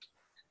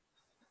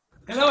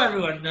Hello,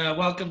 everyone.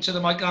 Welcome to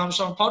the Mike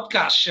Armstrong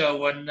podcast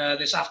show. And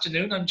this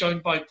afternoon, I'm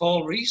joined by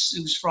Paul Rees,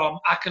 who's from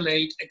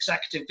Accolade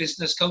Executive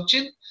Business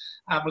Coaching.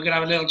 And we're going to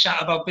have a little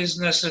chat about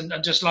business and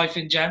just life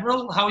in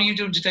general. How are you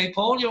doing today,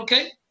 Paul? You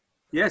okay?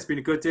 Yeah, it's been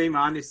a good day,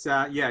 man. It's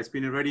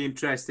been a really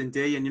interesting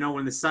day, and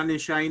when the sun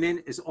is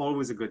shining, it's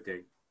always a good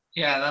day.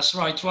 Yeah, that's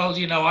right. Well,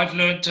 I've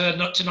learned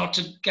not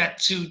to get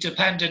too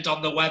dependent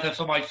on the weather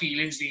for my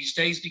feelings these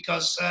days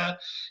because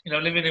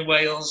living in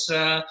Wales,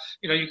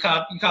 you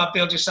can't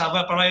build yourself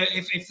up. But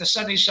if the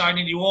sun is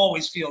shining, you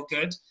always feel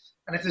good,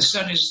 and if the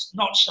sun is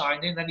not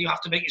shining, then you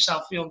have to make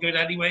yourself feel good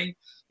anyway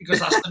because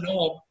that's the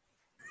norm.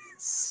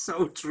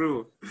 So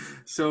true,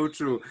 so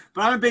true.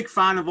 But I'm a big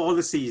fan of all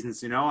the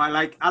seasons. I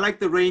like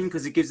the rain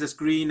because it gives us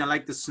green. I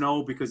like the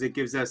snow because it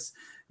gives us,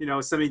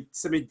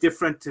 something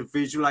different to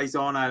visualize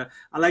on. I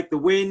like the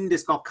wind.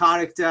 It's got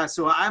character.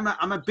 So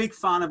I'm a big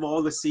fan of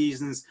all the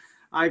seasons.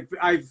 I've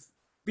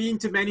been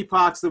to many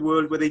parts of the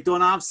world where they don't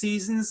have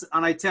seasons,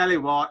 and I tell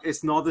you what,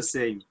 it's not the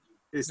same.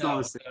 It's not the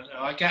No, same. no,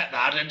 I get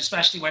that, and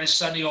especially when it's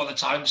sunny all the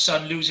time,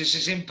 sun loses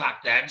its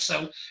impact then.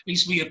 So at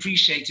least we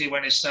appreciate it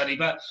when it's sunny.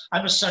 But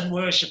I'm a sun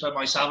worshipper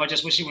myself. I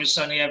just wish it was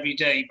sunny every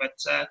day. But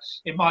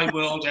in my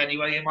world,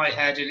 anyway, in my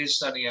head, it is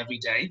sunny every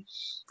day.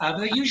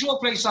 The usual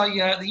place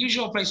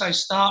I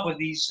start with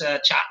these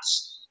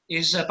chats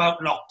is about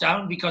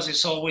lockdown because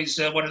it's always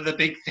one of the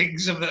big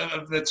things of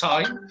the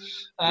time.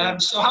 Yeah.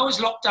 So how has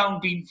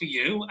lockdown been for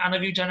you? And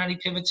have you done any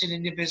pivoting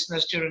in your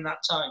business during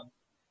that time?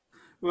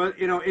 Well,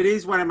 it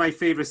is one of my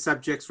favorite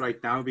subjects right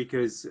now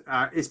because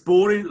it's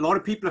boring. A lot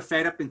of people are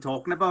fed up in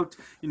talking about,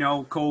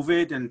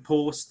 COVID and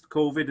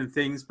post-COVID and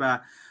things.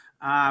 But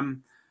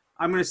I'm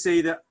going to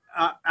say that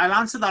I'll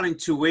answer that in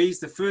two ways.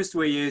 The first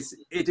way is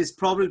it has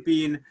probably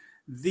been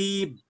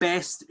the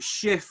best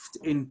shift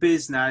in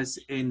business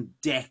in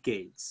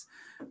decades.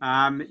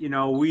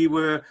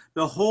 The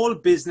whole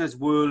business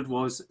world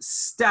was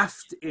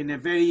stuffed in a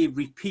very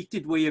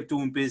repeated way of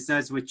doing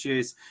business, which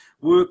is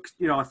work,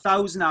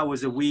 1,000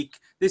 hours a week.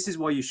 This is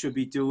what you should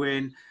be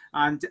doing.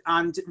 And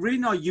really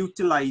not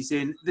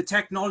utilizing the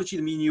technology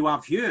that you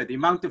have here. The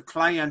amount of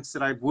clients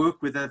that I've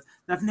worked with that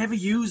have never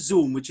used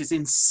Zoom, which is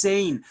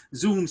insane.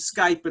 Zoom,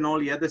 Skype, and all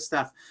the other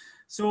stuff.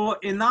 So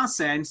in that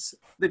sense,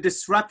 the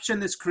disruption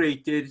that's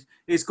created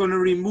is going to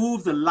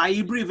remove the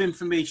library of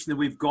information that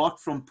we've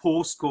got from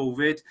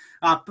post-COVID,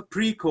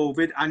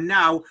 pre-COVID, and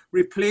now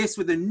replace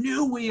with a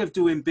new way of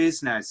doing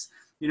business.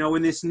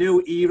 In this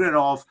new era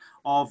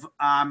of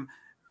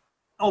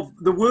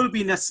the world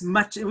being as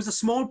much, it was a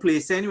small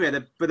place anyway,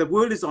 but the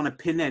world is on a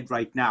pinhead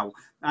right now.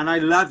 And I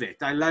love it.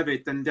 I love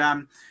it. And,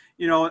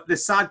 the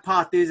sad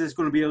part is there's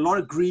going to be a lot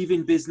of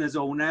grieving business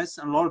owners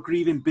and a lot of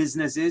grieving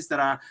businesses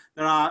that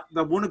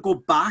want to go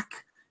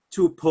back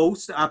to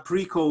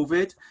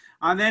pre-COVID.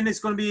 And then it's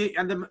going to be,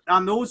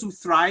 and those who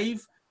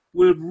thrive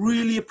will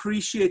really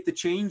appreciate the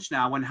change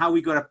now and how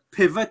we got to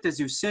pivot, as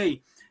you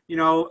say,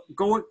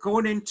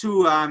 going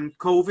into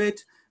COVID,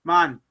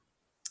 man,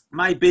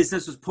 my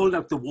business was pulled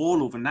out the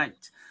wall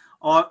overnight.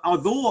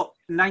 Although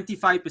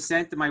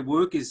 95% of my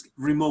work is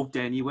remote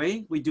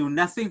anyway, we do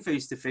nothing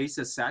face-to-face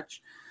as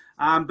such.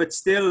 But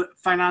still,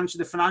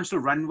 the financial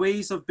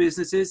runways of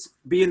businesses,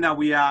 being that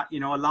we are, a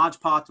large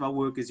part of our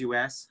work is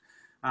US,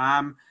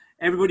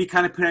 everybody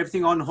kind of put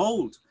everything on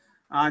hold.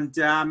 And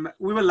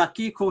we were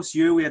lucky, of course,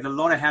 we had a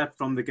lot of help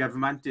from the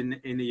government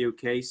in the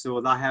UK, so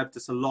that helped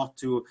us a lot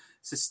to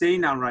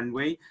sustain our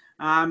runway.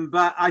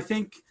 But I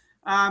think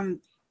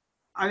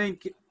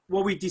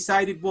what we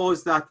decided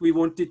was that we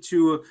wanted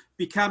to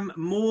become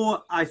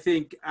more,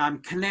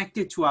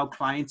 connected to our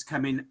clients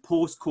coming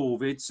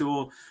post-COVID.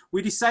 So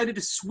we decided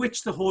to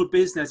switch the whole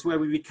business where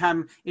we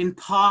become in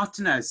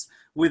partners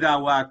with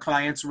our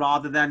clients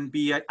rather than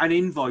be an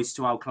invoice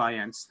to our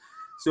clients.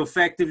 So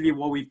effectively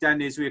what we've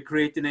done is we're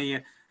creating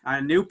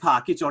a new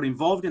package or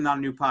involved in that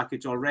new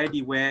package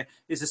already where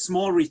it's a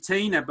small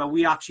retainer, but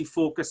we actually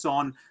focus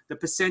on the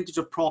percentage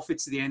of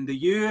profits at the end of the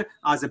year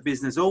as a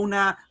business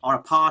owner or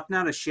a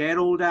partner, a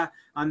shareholder.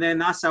 And then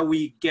that's how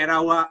we get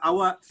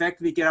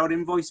effectively get our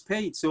invoice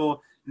paid.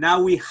 So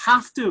now we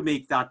have to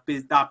make that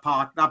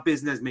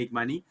business make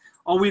money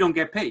or we don't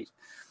get paid.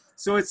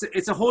 So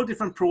it's a whole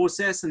different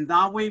process. And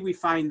that way we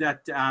find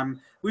that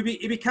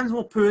it becomes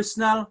more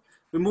personal,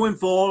 we're more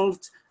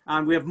involved,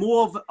 and we have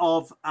more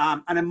of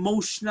an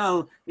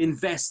emotional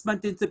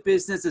investment into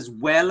business as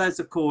well as,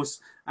 of course,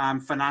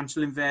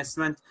 financial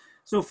investment.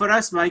 So for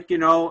us, Mike,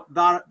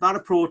 that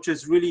approach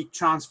has really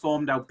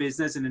transformed our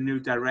business in a new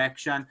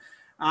direction.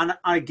 And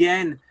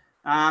again,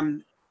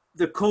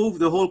 the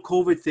whole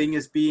COVID thing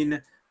has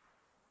been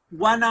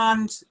one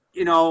hand,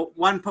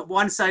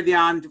 one side of the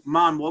hand,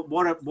 man,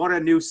 what a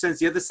nuisance.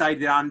 The other side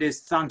of the hand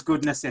is, thank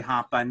goodness it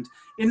happened.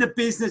 In the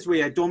business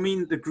way, I don't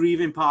mean the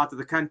grieving part of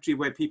the country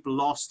where people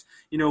lost,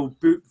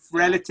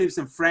 relatives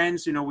and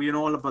friends, we know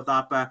all about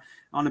that, but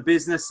on a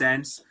business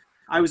sense,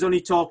 I was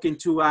only talking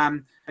to,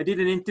 I did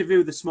an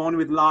interview this morning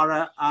with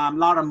Lara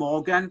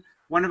Morgan,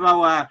 one of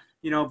our,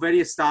 very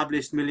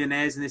established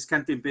millionaires in this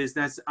country in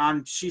business,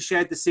 and she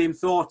shared the same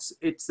thoughts.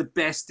 It's the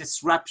best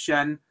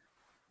disruption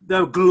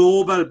the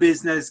global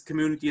business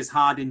community has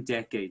had in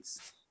decades.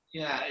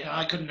 Yeah,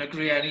 I couldn't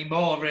agree any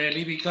more,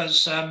 really,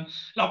 because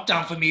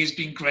lockdown for me has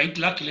been great.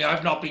 Luckily,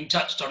 I've not been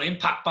touched or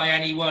impacted by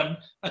anyone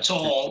at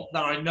all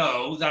that I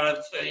know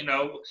that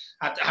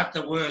have, had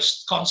the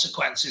worst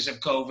consequences of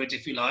COVID,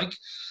 if you like.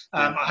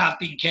 I have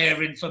been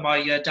caring for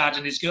my dad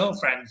and his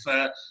girlfriend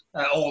for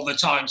all the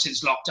time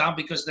since lockdown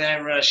because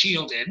they're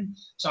shielding.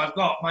 So I've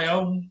got my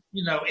own,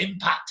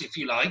 impact, if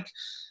you like.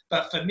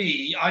 But for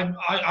me,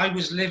 I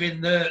was living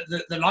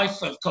the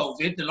life of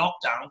COVID, the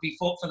lockdown,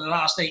 before for the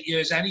last 8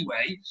 years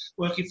anyway,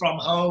 working from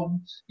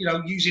home,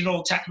 using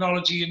all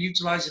technology and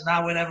utilizing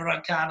that whenever I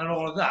can and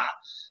all of that.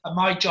 And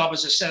my job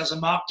as a sales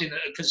and marketing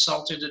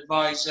consultant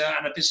advisor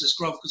and a business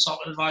growth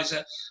consultant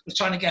advisor was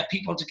trying to get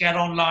people to get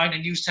online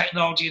and use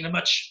technology in a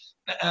much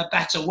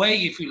better way,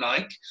 if you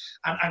like.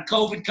 And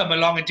COVID come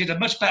along and did a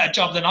much better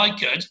job than I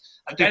could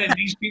and getting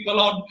these people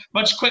on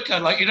much quicker.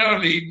 Like, you know what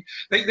I mean?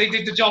 They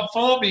did the job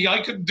for me.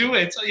 I couldn't do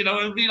it. You know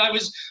what I mean? I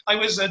was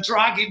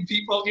dragging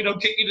people,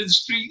 kicking and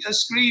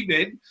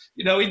screaming,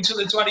 into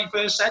the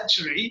 21st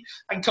century,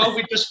 and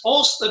COVID just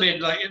forced them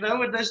in,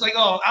 and there's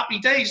oh, happy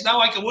days.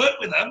 Now I can work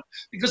with them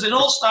because they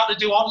all started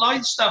to do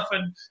online stuff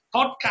and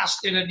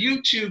podcasting and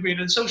YouTubing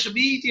and social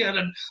media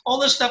and all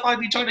the stuff I've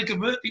been trying to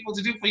convert people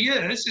to do for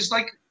years. It's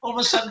like all of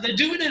a sudden they're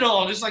doing it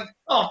all. It's like,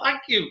 oh,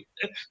 thank you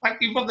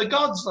from the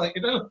gods,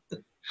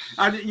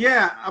 And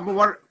yeah, I mean,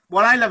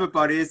 what I love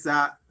about it is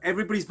that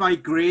everybody's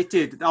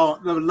migrated, or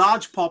the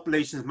large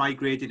population has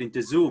migrated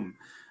into Zoom,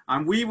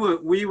 and we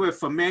were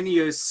for many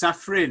years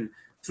suffering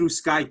through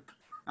Skype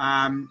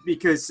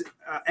because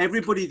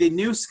everybody, they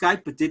knew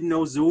Skype but didn't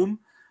know Zoom,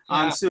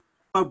 and so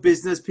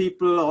business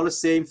people all the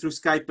same through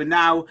Skype, but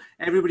now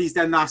everybody's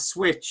done that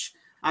switch.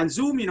 And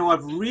Zoom,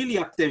 have really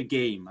upped their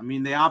game. I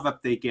mean, they have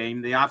upped their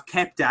game. They have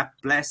kept up.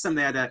 Bless them.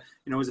 They had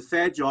it was a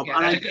fair job.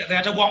 Yeah, and they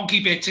had a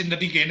wonky bit in the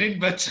beginning,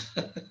 but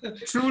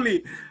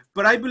truly.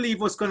 But I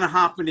believe what's going to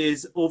happen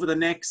is over the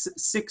next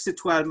 6 to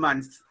 12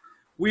 months,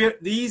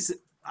 these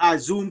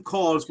Zoom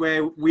calls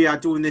where we are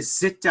doing this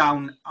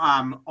sit-down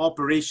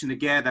operation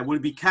together will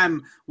be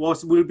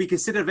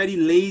considered a very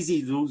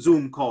lazy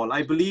Zoom call.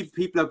 I believe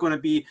people are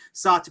going to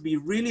start to be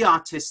really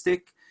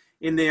artistic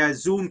in their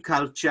Zoom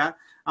culture.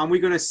 And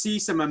we're going to see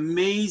some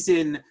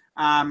amazing,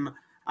 I'm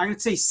going to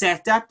say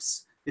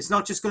setups. It's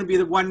not just going to be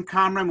the one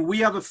camera. I mean, we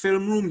have a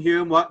film room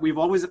here. And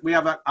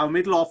our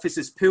middle office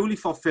is purely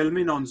for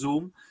filming on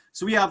Zoom.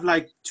 So we have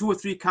 2 or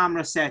 3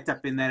 cameras set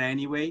up in there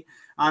anyway.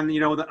 And,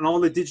 and all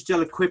the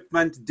digital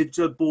equipment,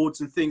 digital boards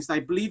and things. And I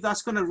believe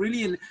that's going to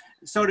really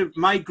sort of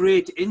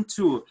migrate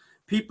into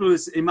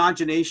people's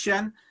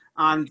imagination.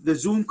 And the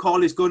Zoom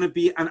call is going to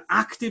be an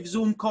active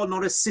Zoom call,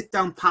 not a sit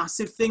down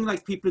passive thing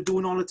like people are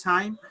doing all the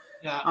time.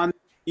 Yeah. And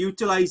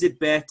utilize it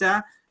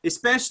better,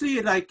 especially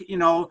when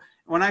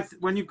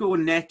you go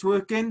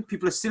networking,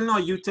 people are still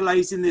not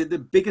utilizing the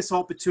biggest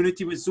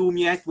opportunity with Zoom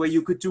yet, where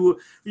you could do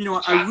the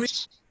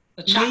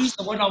chats,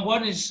 the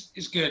one-on-one is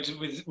good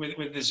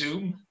with the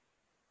Zoom.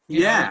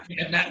 At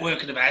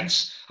networking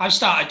events, I've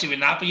started doing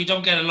that, but you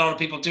don't get a lot of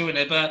people doing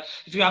it. But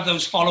if you have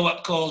those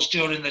follow-up calls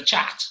during the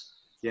chat,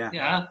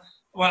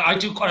 well, I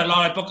do quite a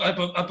lot.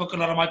 I book a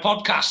lot of my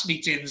podcast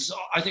meetings.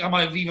 I think I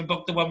might have even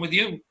booked the one with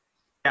you.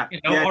 Or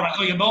I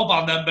got your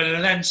mobile number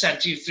and then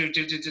sent you through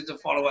to the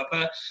follow-up.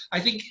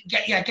 I think,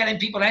 getting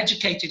people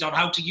educated on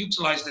how to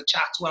utilize the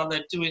chat while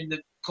they're doing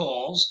the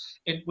calls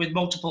with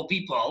multiple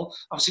people.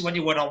 Obviously, when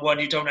you're one-on-one,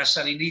 you don't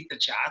necessarily need the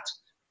chat.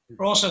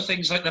 But also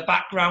things like the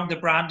background, the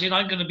branding.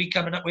 I'm going to be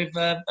coming up with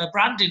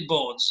branding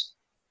boards,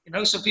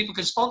 so people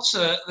can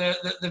sponsor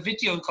the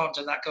video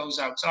content that goes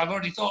out. So I've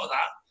already thought of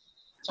that.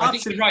 So I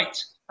think you're right.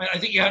 I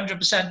think you're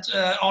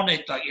 100% on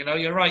it.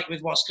 You're right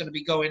with what's going to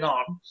be going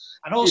on.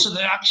 And also,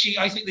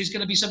 I think there's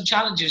going to be some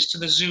challenges to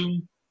the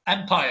Zoom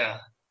empire.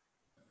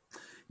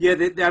 Yeah,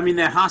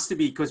 there has to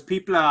be, because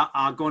people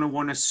are going to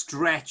want to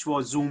stretch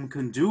what Zoom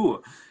can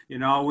do.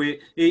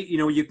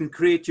 You can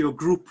create your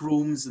group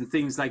rooms and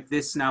things like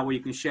this now where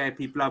you can share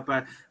people out,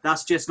 but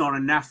that's just not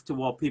enough to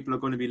what people are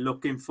going to be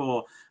looking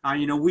for.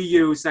 And, we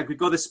use, we've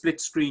got a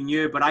split screen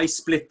here, but I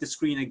split the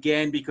screen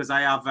again because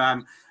I have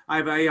a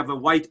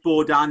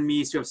whiteboard on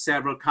me, so you have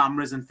several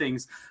cameras and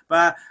things.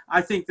 But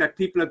I think that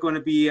people are going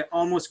to be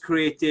almost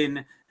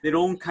creating their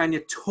own kind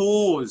of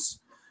tours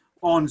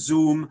on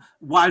Zoom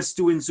whilst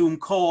doing Zoom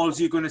calls.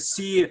 You're going to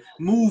see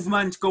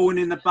movement going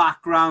in the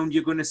background.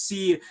 You're going to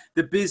see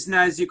the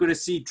business. You're going to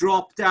see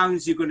drop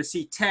downs. You're going to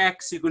see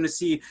text. You're going to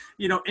see,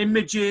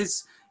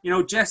 images,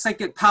 just like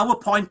a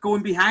PowerPoint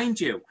going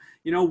behind you.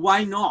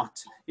 Why not?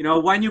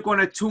 When you're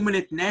going a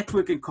 2-minute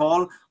networking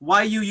call,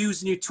 why are you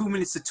using your 2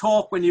 minutes to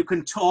talk when you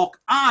can talk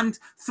and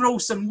throw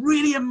some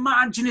really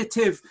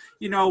imaginative,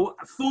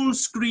 full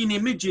screen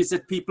images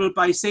at people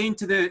by saying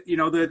to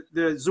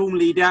the Zoom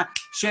leader,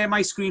 share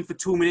my screen for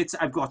 2 minutes.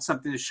 I've got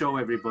something to show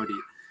everybody.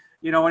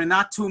 And in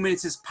that 2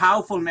 minutes is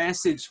powerful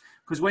message,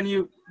 because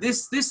when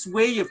this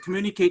way of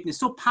communicating is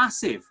so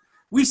passive.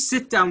 We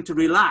sit down to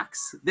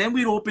relax, then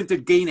we're open to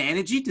gain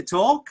energy to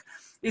talk.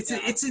 It's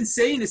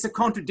insane. It's a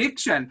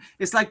contradiction.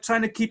 It's like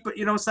trying to keep it,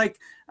 it's like,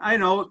 I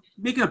know,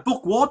 making a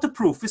book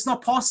waterproof. It's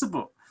not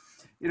possible.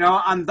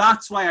 And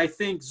that's why I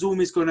think Zoom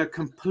is going to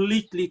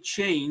completely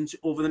change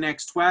over the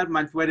next 12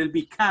 months, where it'll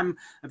become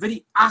a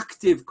very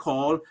active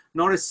call,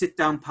 not a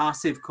sit-down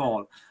passive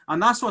call. And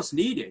that's what's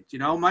needed.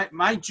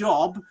 My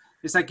job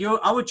is like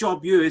our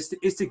job here is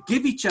to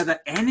give each other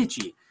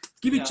energy,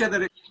 give each other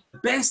the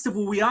best of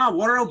who we are.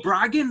 What are our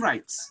bragging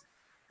rights?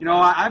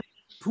 I have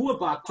a poor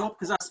backdrop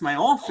because that's my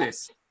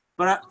office.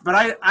 But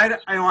I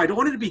don't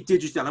want it to be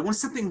digital. I want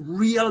something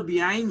real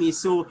behind me.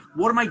 So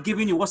what am I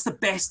giving you? What's the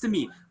best of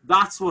me?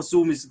 That's what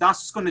Zoom is. That's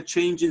what's going to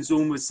change in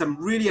Zoom, with some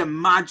really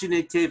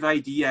imaginative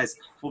ideas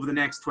over the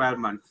next 12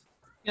 months.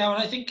 Yeah, well,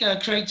 I think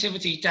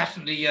creativity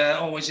definitely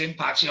always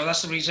impacts.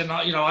 That's the reason.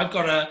 I've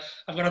got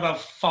about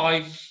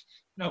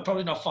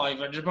probably not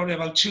 500, probably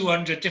about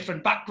 200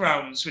 different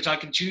backgrounds which I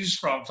can choose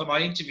from for my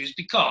interviews,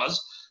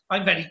 because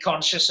I'm very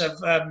conscious of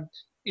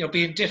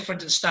being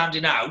different and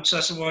standing out. So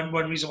that's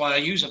one reason why I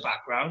use a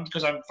background,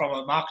 because I'm from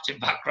a marketing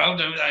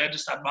background. I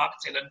understand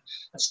marketing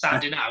and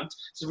standing out.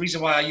 It's the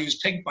reason why I use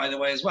pink, by the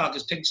way, as well,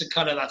 because pink's a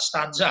colour that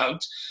stands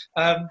out.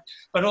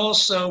 But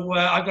also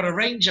I've got a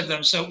range of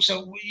them. So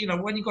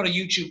when you've got a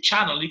YouTube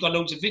channel, you've got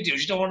loads of videos.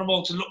 You don't want them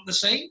all to look the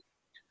same.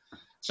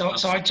 So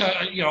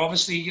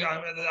obviously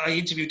I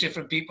interview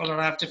different people and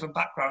I have different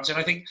backgrounds, and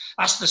I think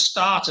that's the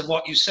start of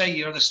what you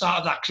say. The start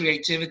of that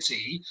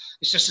creativity.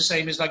 It's just the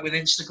same as like with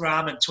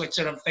Instagram and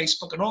Twitter and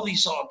Facebook and all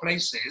these sort of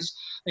places.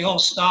 They all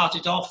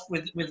started off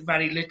with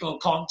very little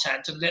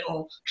content and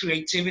little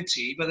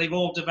creativity, but they've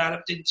all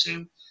developed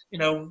into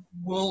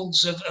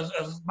worlds of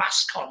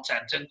mass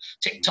content, and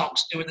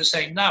TikTok's doing the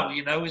same now.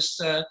 It's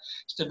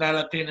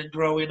developing and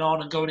growing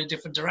on and going in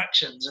different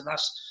directions, and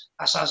that's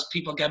as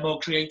people get more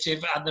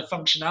creative and the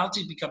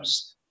functionality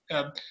becomes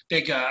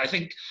bigger. I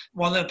think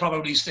one they're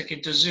probably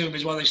sticking to Zoom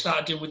is what they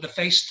started doing with the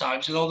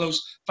FaceTimes, with all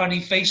those funny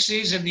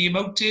faces and the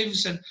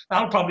emotives, and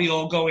that'll probably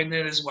all go in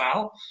there as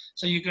well.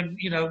 So you can,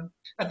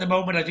 at the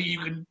moment, I think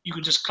you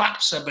can just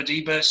clap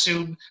somebody, but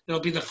soon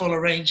there'll be the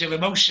fuller range of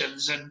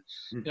emotions, and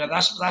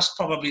that's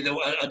probably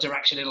a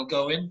direction it'll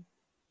go in.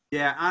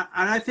 Yeah,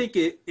 and I think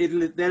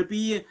there'll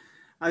be.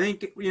 I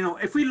think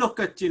if we look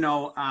at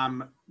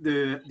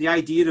the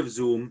idea of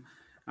Zoom,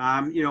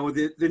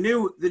 the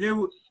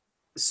new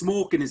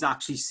smoking is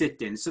actually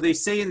sitting. So they're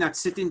saying that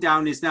sitting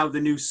down is now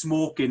the new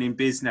smoking in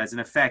business. In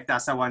effect,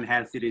 that's how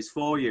unhealthy it is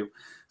for you.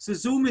 So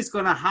Zoom is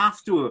going to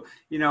have to,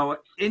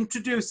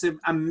 introduce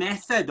a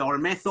method or a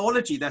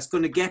methodology that's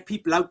going to get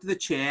people out of the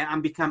chair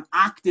and become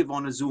active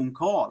on a Zoom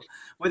call,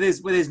 where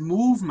there's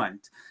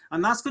movement.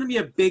 And that's going to be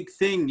a big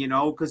thing,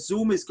 because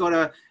Zoom has got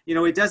to,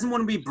 it doesn't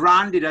want to be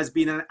branded as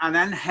being an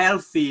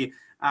unhealthy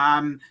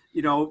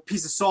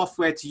piece of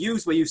software to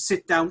use, where you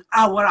sit down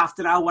hour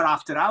after hour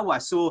after hour.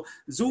 So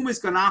Zoom is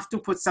going to have to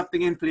put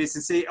something in place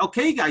and say,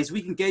 okay, guys,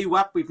 we can get you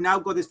up. We've now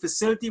got this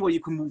facility where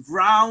you can move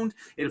around.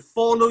 It'll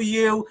follow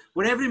you,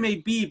 whatever it may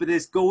be. But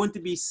there's going to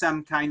be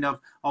some kind of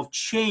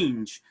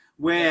change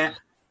where I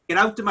get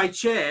out of my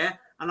chair,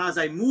 and as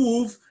I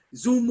move,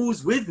 Zoom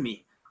moves with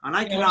me. And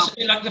I can it's a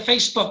bit like the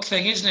Facebook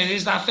thing, isn't it?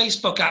 There's that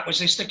Facebook app which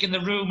they stick in the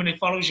room and it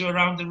follows you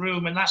around the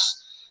room, and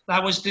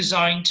that was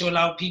designed to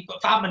allow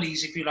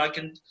families, if you like,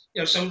 and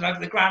so like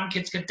the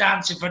grandkids could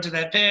dance in front of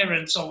their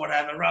parents or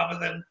whatever, rather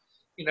than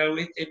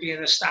it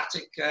being a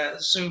static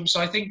Zoom. So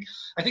I think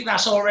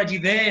that's already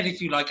there,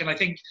 if you like, and I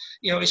think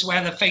it's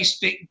where the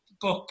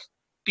Facebook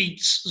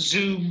beats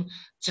Zoom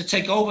to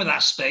take over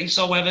that space,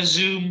 or whether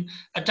Zoom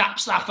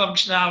adapts that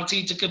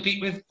functionality to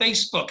compete with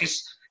Facebook.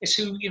 It's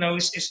who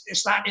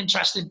it's that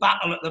interesting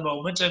battle at the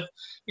moment of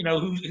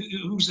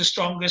who's the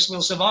strongest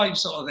will survive,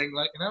 sort of thing,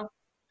 like.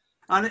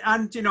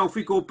 And if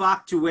we go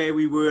back to where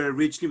we were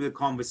originally with the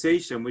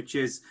conversation, which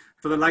is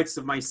for the likes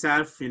of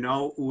myself,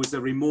 who was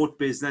a remote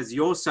business,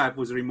 yourself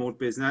was a remote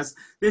business,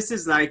 this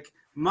is like,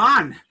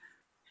 man,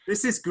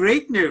 this is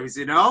great news,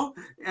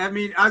 I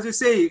mean, as you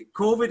say,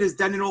 COVID has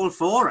done it all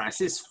for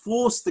us. It's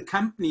forced the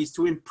companies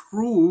to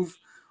improve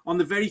on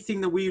the very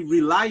thing that we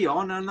rely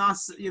on, and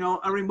that's,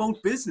 a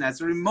remote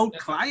business, a remote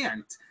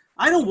client.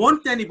 I don't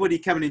want anybody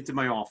coming into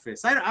my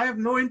office. I have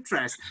no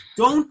interest.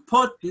 Don't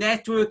put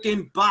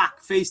networking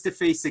back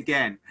face-to-face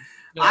again.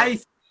 No. I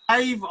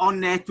thrive on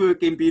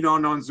networking being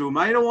on Zoom.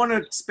 I don't want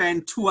to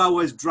spend 2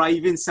 hours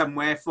driving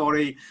somewhere for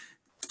a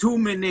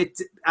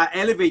 2-minute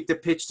elevator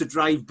pitch to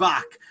drive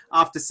back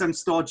after some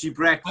stodgy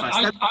breakfast.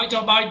 I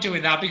don't mind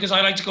doing that, because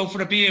I like to go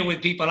for a beer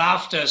with people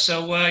after.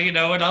 So and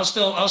I'll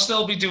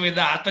still be doing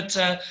that. But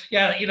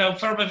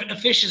from an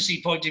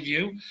efficiency point of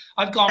view,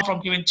 I've gone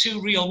from doing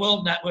 2 real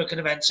world networking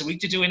events a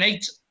week to doing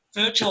 8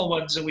 virtual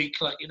ones a week.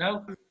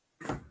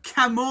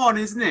 Come on,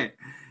 isn't it?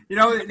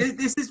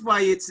 This is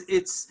why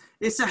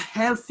it's a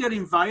healthier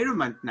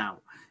environment now,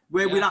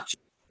 where we're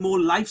actually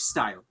more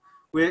lifestyle.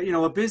 Where,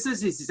 a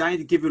business is designed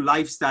to give you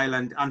lifestyle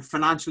and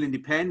financial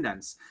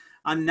independence.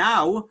 And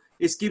now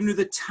it's giving you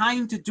the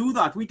time to do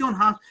that. We don't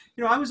have,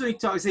 I was only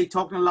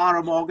talking to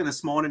Lara Morgan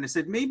this morning. I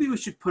said, maybe we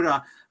should put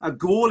a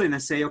goal in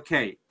and say,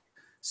 okay,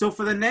 so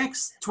for the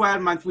next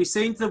 12 months, we're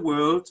saying to the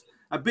world,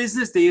 a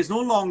business day is no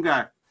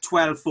longer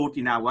 12,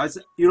 14 hours.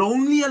 You're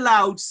only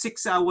allowed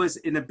 6 hours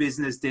in a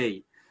business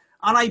day.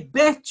 And I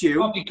bet you...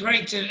 That'd be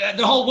great.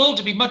 The whole world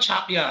would be much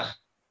happier.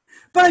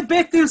 But I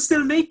bet they'll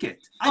still make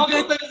it.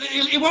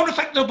 It won't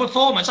affect their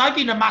performance. I've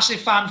been a massive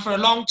fan for a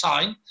long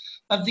time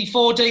of the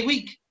 4-day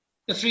week,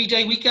 the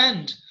 3-day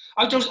weekend.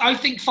 I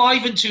think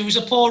 5 and 2 is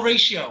a poor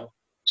ratio.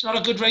 It's not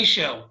a good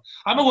ratio.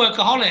 I'm a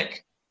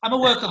workaholic.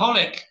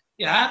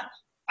 Yeah.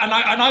 And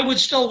I would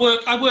still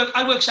work.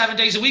 I work 7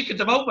 days a week at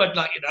the moment,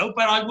 like, you know,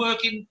 but I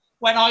work in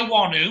when I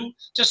want to,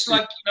 just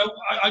like, you know,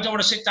 I don't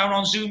want to sit down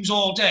on Zooms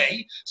all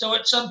day. So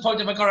at some point,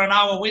 if I got an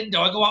hour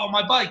window, I go out on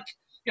my bike.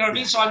 You know what I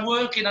mean? So I'm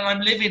working and I'm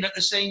living at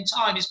the same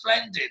time. It's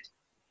blended.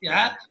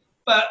 Yeah.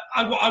 But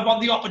I want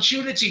the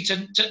opportunity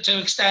to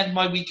extend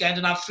my weekend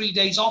and have 3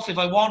 days off if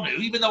I want to,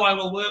 even though I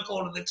will work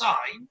all of the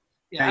time.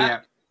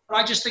 Yeah. But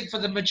I just think for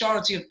the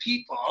majority of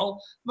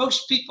people,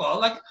 most people,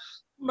 like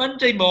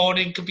Monday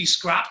morning could be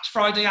scrapped,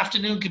 Friday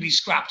afternoon could be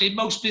scrapped in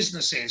most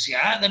businesses.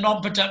 Yeah. They're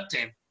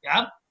non-productive.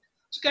 Yeah.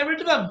 So get rid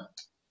of them.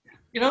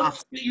 You know,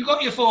 you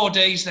got your 4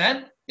 days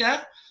then.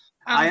 Yeah.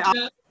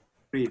 And,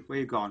 where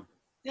you gone?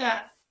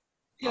 Yeah.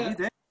 Yeah. Are you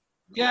there?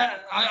 Yeah,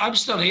 I'm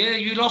still here.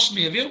 You lost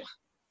me, have you?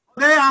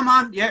 There I am,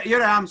 man. Yeah,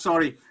 here I am.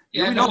 Sorry.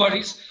 Yeah, no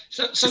worries.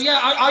 So yeah,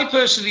 I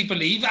personally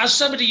believe, as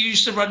somebody who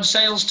used to run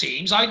sales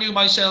teams, I knew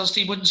my sales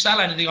team wouldn't sell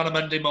anything on a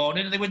Monday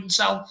morning, and they wouldn't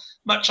sell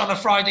much on a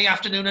Friday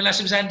afternoon unless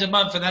it was end of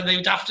month, and then they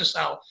would have to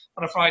sell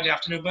on a Friday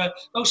afternoon. But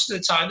most of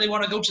the time, they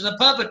want to go to the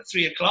pub at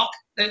 3 o'clock.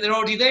 They're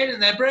already there in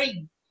their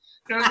brain.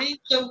 You know what I mean?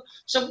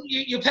 So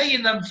you're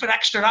paying them for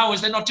extra hours.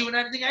 They're not doing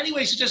anything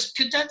anyway. So just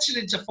condense it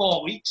into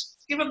 4 weeks.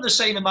 Give them the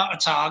same amount of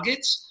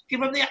targets.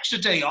 Give them the extra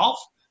day off.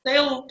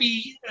 They'll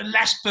be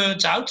less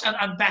burnt out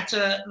and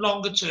better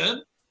longer term.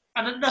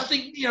 And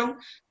nothing, you know,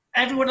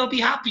 everyone will be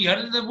happier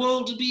and the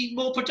world will be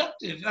more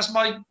productive. That's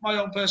my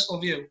own personal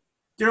view.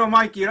 You know,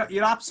 Mike,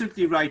 you're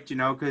absolutely right, you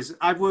know, because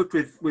I've worked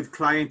with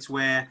clients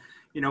where,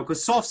 you know,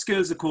 because soft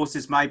skills, of course,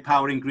 is my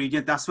power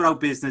ingredient. That's what our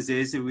business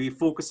is. We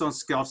focus on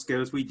soft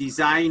skills. We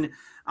design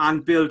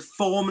and build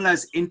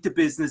formulas into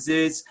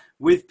businesses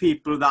with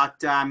people that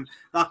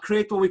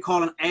create what we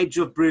call an edge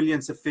of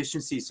brilliance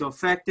efficiency. So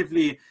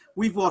effectively,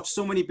 we've watched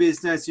so many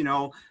business, you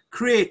know,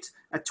 create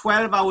a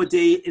 12-hour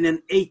day in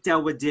an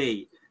 8-hour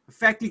day.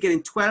 Effectively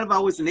getting 12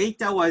 hours and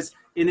 8 hours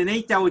in an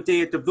 8-hour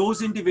day of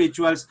those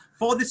individuals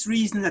for this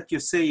reason that you're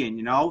saying,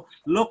 you know,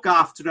 look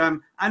after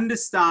them,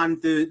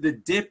 understand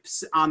the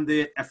dips and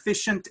the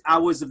efficient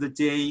hours of the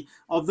day,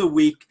 of the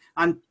week,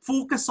 and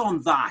focus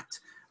on that.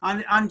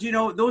 And you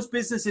know, those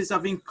businesses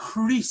have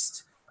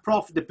increased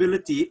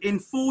profitability in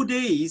 4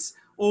 days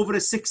over a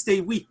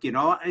 6-day week. You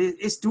know,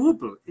 it's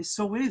doable. It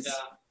so is.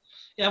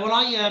 Yeah. Well,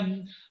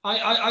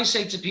 I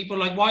say to people,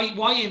 like,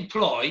 why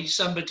employ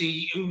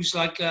somebody who's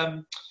like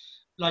a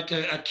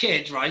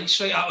kid, right,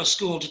 straight out of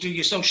school to do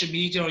your social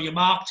media or your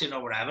marketing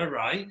or whatever,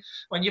 right?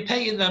 When you're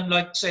paying them,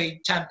 like, say,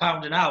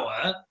 £10 an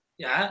hour,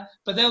 yeah,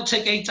 but they'll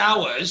take 8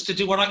 hours to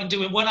do what I can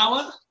do in 1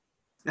 hour.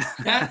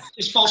 Yeah,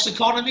 it's false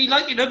economy,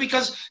 like, you know,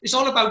 because it's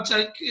all about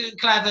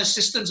clever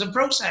systems and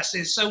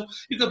processes. So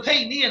you can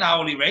pay me an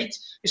hourly rate.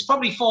 It's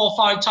probably 4 or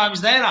 5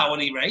 times their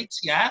hourly rate,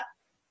 yeah,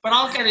 but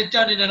I'll get it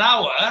done in an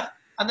hour,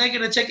 and they're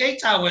going to take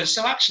 8 hours.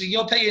 So actually,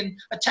 you're paying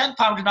a £10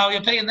 an hour.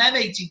 You're paying them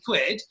 80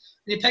 quid.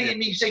 You're paying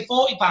me, say,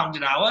 £40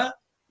 an hour.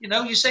 You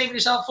know, you're saving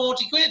yourself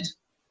 40 quid.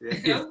 Yeah.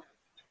 You know?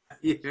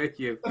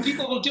 Yeah. But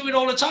people will do it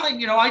all the time.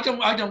 You know, I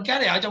don't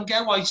get it. I don't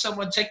get why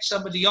someone takes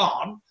somebody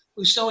on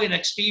who's so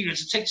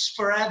inexperienced. It takes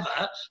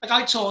forever. Like,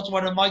 I taught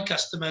one of my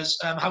customers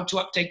how to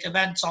update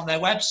events on their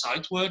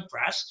website,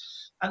 WordPress,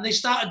 and they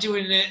started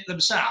doing it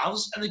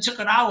themselves, and they took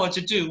an hour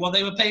to do while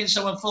they were paying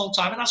someone full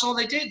time, and that's all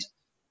they did.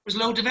 Was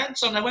load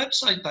events on their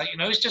website. Like, you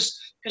know, it's just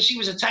because she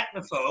was a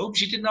technophobe,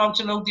 she didn't know how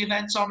to load the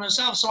events on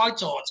herself. So I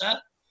taught her,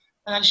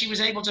 and then she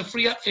was able to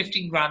free up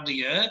 15 grand a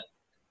year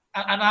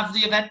and have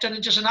the event done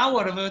in just an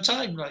hour of her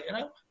time. Like, you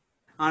know.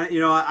 And, you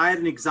know, I had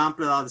an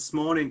example of that this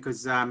morning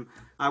because I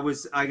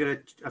got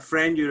a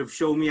friend who have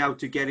shown me how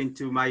to get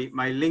into my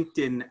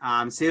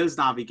LinkedIn Sales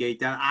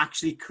Navigator and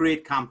actually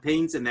create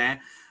campaigns in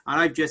there. And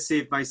I've just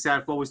saved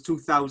myself what was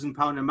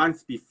 £2,000 a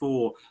month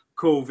before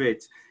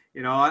COVID.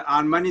 You know,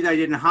 and money that I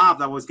didn't have,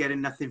 that I was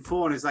getting nothing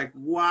for. And it's like,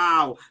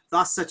 wow,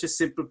 that's such a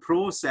simple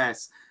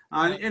process.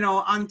 And, you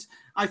know, and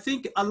I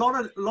think a lot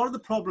of the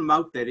problem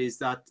out there is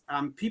that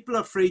people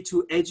are afraid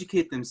to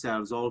educate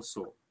themselves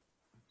also.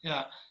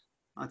 Yeah.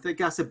 I think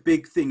that's a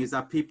big thing, is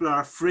that people are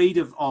afraid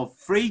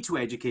to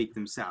educate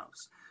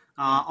themselves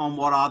on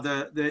what are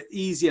the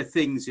easier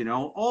things, you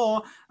know,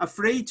 or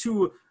afraid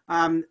to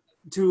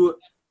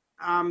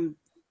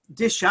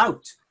dish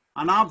out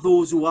and have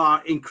those who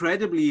are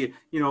incredibly,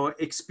 you know,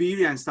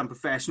 experienced and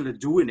professional at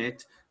doing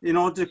it in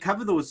order to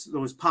cover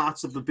those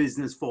parts of the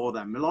business for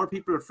them. A lot of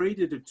people are afraid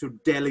to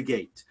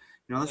delegate.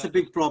 You know, that's a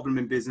big problem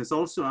in business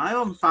also. I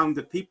have found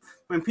that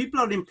when people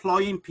are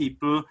employing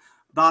people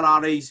that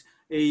are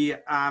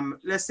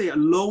let's say a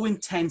low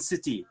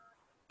intensity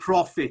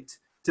profit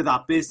to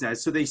that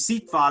business. So they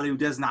seat value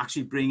doesn't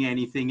actually bring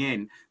anything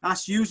in.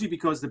 That's usually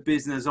because the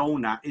business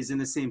owner is in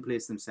the same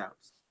place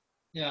themselves.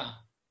 Yeah,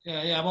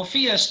 yeah. Well,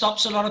 fear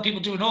stops a lot of people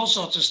doing all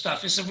sorts of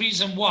stuff. It's the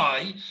reason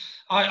why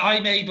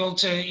I'm able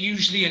to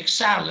usually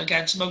excel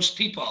against most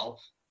people,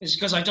 is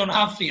because I don't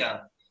have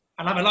fear.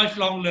 And I'm a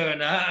lifelong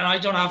learner and I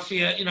don't have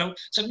fear. You know,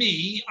 to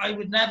me, I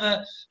would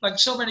never, like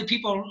so many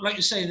people, like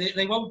you say,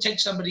 they won't take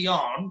somebody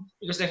on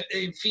because they're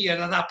in fear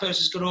that that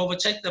person's going to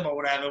overtake them or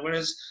whatever.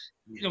 Whereas,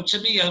 you know,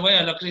 to me, the way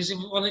I look at it is,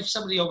 well, if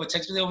somebody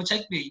overtakes me, they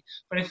overtake me.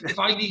 But if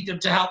I need them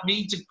to help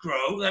me to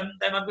grow, then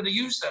I'm going to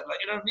use them. Like,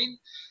 you know what I mean?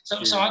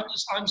 So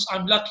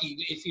I'm lucky,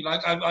 if you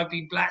like. I've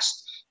been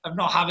blessed of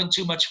not having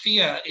too much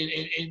fear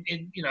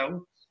in you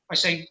know. I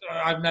say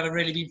I've never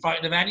really been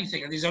frightened of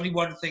anything, and there's only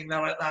one thing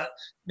that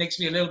makes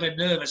me a little bit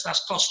nervous.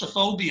 That's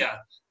claustrophobia.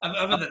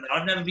 Other than that,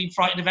 I've never been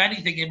frightened of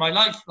anything in my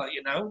life, like,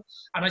 you know.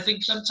 And I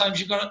think sometimes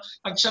you've got to,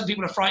 like, some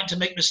people are frightened to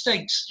make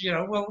mistakes. You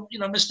know, well, you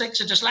know, mistakes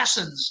are just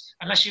lessons,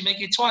 unless you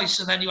make it twice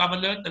and then you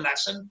haven't learned the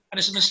lesson and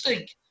it's a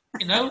mistake.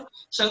 You know,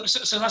 so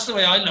that's the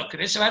way I look at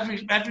it. So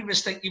every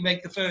mistake you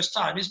make the first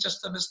time is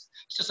just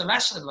a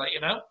lesson, like,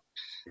 you know.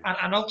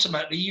 And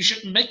ultimately, you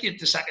shouldn't make it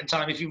the second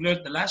time if you've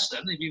learned the lesson,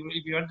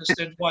 if you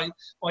understood why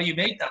you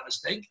made that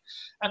mistake.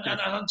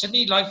 And to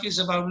me, life is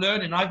about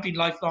learning. I've been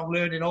lifelong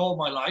learning all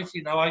my life.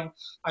 You know, I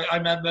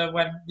remember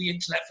when the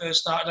internet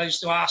first started, I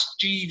used to ask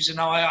Jeeves, and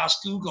now I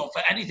ask Google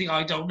for anything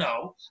I don't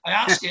know. I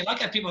ask him. I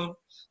get people,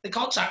 they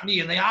contact me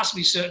and they ask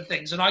me certain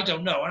things and I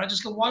don't know, and I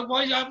just go,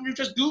 why haven't you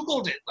just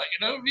Googled it? Like,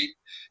 you know what I mean?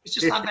 It's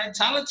just that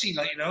mentality,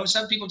 like, you know.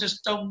 Some people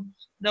just don't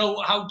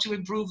know how to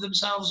improve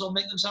themselves or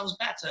make themselves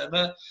better.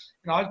 But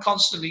you know, I've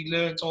constantly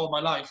learned all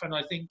my life, and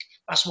I think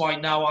that's why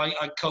now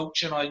I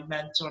coach and I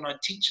mentor and I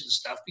teach and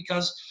stuff,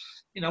 because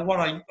you know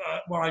what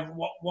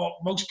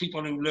most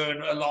people who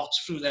learn a lot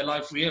through their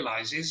life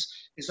realize is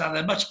that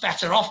they're much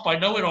better off by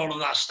knowing all of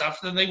that stuff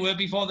than they were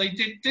before they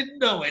didn't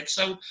know it.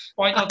 So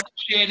why not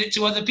share it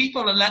to other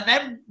people and let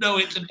them know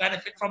it and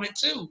benefit from it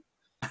too?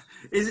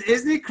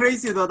 Isn't it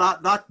crazy though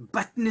that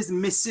button is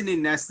missing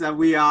in us, that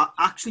we are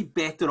actually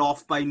better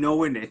off by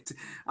knowing it,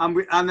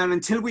 and then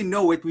until we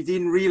know it, we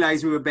didn't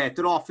realize we were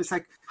better off. It's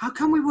like, how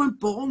come we weren't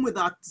born with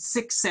that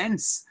sixth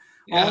sense?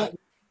 Yeah.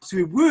 So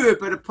we were,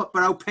 but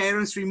our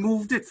parents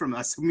removed it from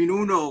us. I mean,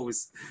 who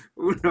knows?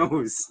 Who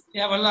knows?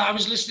 Yeah, well, I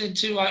was listening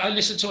to I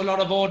listened to a lot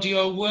of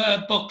audio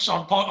books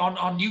on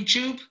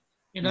YouTube,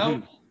 you know.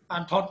 Mm-hmm.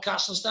 And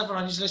podcasts and stuff, and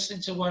I was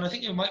listening to one. I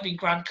think it might be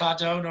Grant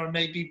Cardone or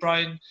maybe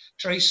Brian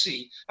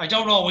Tracy. I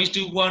don't always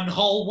do one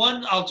whole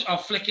one. I'll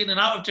flick in and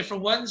out of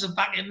different ones and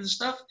back in and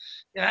stuff.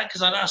 Yeah,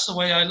 because that's the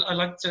way I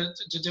like to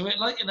do it,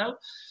 like, you know.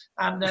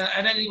 And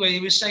anyway, he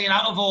was saying,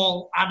 out of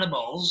all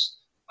animals,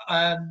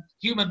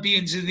 human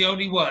beings are the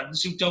only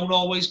ones who don't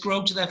always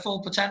grow to their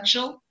full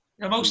potential.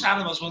 You know, most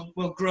animals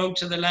will grow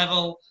to the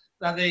level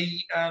that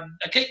they are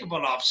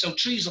capable of. So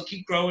trees will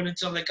keep growing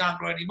until they can't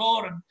grow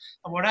anymore and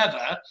whatever.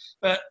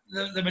 But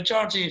the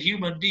majority of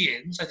human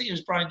beings, I think it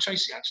was Brian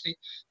Tracy actually,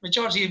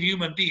 majority of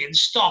human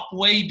beings stop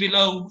way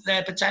below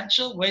their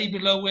potential, way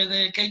below where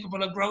they're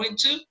capable of growing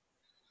to.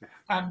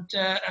 And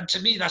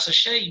to me, that's a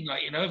shame.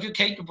 Like, you know, if you're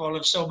capable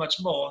of so much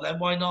more, then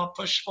why not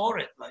push for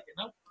it? Like,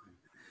 you know.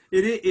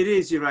 It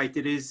is. You're right.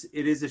 It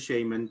is a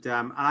shame, and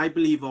I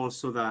believe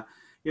also that,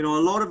 you know,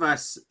 a lot of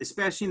us,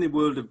 especially in the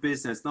world of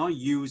business, not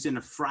using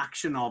a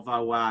fraction of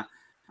our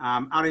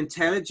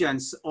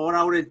intelligence or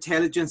our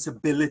intelligence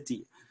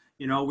ability.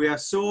 You know, we're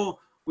so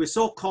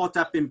caught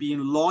up in being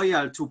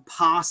loyal to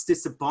past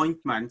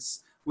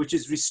disappointments, which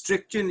is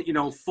restricting, you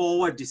know,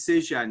 forward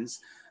decisions,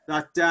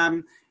 that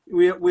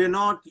we're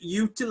not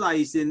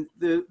utilizing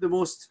the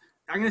most,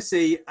 I'm going to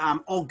say,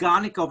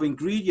 organic of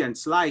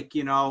ingredients, like,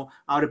 you know,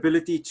 our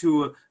ability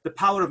to, the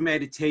power of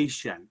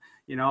meditation.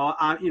 You know,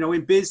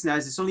 in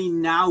business, it's only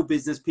now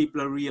business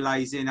people are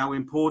realizing how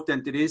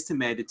important it is to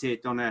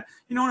meditate on a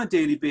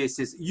daily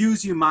basis.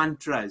 Use your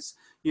mantras.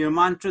 Your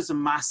mantras are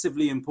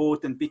massively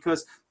important,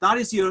 because that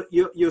is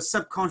your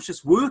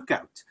subconscious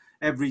workout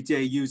every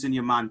day, using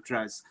your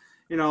mantras.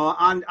 You know,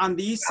 and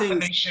these things,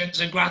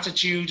 affirmations and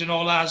gratitude and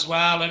all that as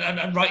well,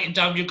 and writing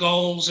down your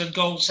goals and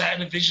goal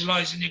setting and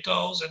visualizing your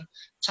goals and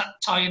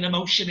tying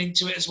emotion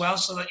into it as well,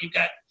 so that you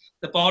get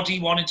the body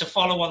wanting to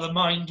follow what the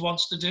mind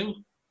wants to do.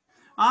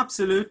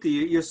 Absolutely,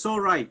 you're so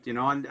right. You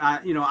know, and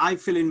you know, I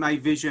fill in my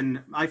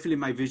vision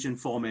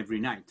form every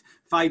night,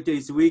 5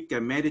 days a week. I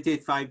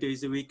meditate 5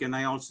 days a week, and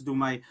I also do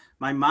my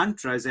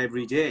mantras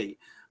every day.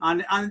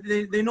 And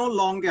they're no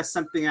longer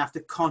something I have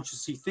to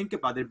consciously think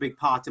about. They're a big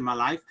part of my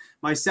life.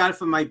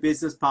 Myself and my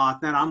business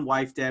partner and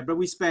wife Deborah,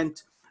 we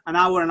spent an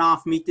hour and a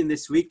half meeting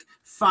this week,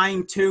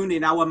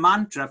 fine-tuning our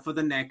mantra for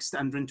the next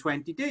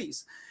 120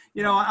 days.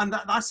 You know, and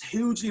that's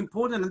hugely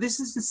important. And this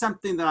isn't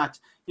something that,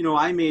 you know,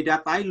 I made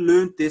up. I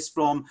learned this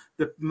from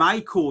my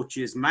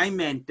coaches, my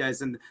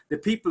mentors, and the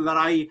people that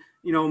I,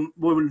 you know,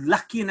 were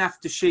lucky enough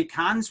to shake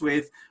hands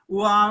with, who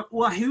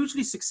are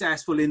hugely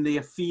successful in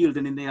their field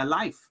and in their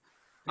life.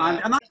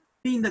 Yeah. And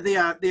mean that they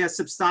are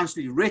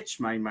substantially rich,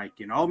 Mike.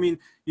 You know, I mean,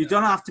 you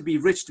don't have to be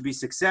rich to be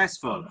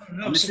successful.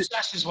 No,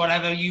 success is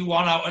whatever you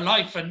want out of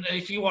life, and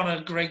if you want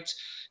a great,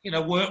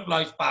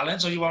 work-life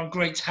balance, or you want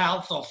great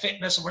health or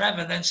fitness or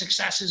whatever, then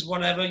success is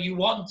whatever you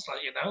want.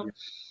 Yeah.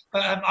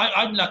 But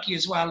I'm lucky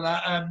as well.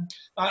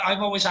 I've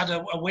always had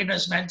a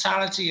winner's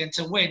mentality, and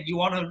to win, you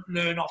want to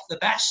learn off the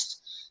best.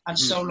 And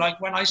so,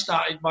 like, when I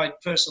started my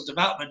personal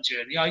development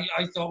journey, I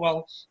thought,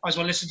 well, I might as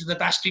well listen to the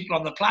best people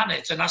on the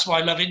planet. And that's why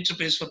I love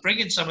Interbiz, for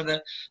bringing some of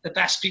the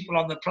best people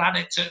on the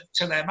planet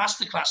to their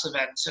masterclass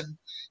events. And,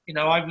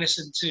 I've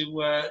listened to,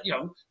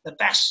 the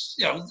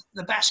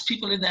best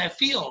people in their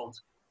field,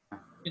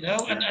 and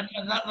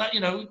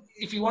that,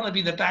 if you want to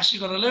be the best,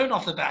 you've got to learn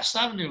off the best,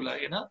 haven't you,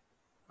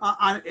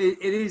 And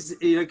it is,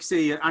 like I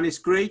say, and it's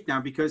great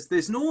now because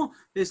there's no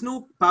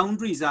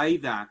boundaries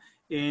either.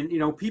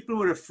 And, people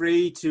were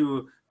afraid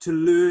to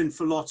learn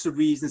for lots of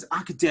reasons,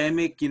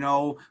 academic,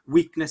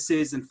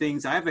 weaknesses and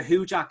things. I have a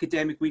huge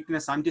academic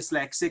weakness. I'm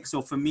dyslexic.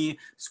 So for me,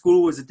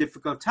 school was a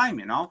difficult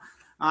time,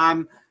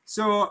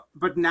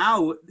 but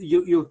now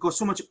you've got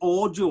so much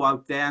audio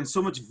out there and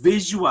so much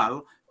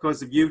visual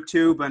because of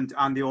YouTube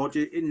and the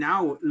audio. And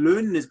now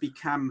learning has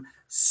become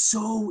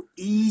so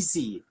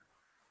easy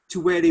to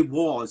where it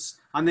was.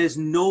 And there's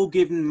no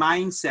given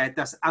mindset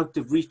that's out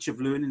of reach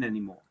of learning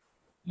anymore.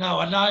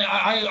 No, and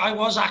I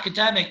was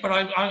academic, but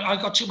I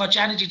got too much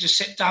energy to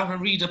sit down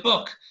and read a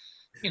book,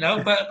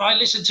 but I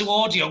listen to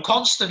audio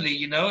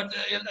constantly, when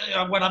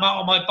I'm out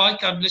on my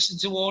bike, I'm listening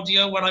to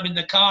audio. When I'm in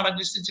the car, I'm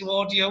listening to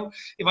audio.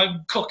 If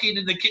I'm cooking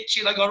in the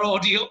kitchen, I got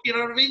audio, you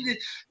know what I mean?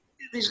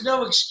 There's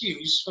no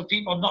excuse for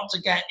people not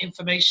to get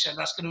information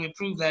that's going to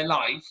improve their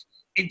life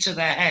into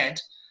their head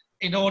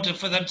in order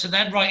for them to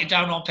then write it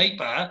down on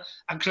paper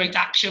and create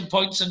action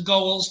points and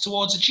goals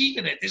towards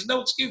achieving it. There's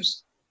no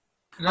excuse.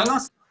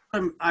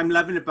 I'm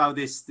loving about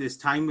this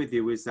time with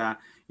you is that,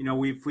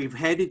 we've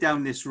headed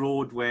down this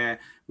road where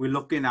we're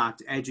looking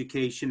at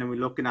education and we're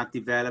looking at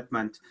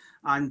development.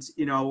 And,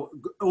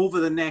 over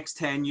the next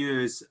 10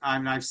 years,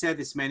 and I've said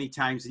this many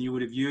times and you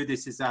would have heard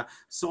this, is that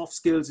soft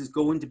skills is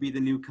going to be the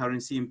new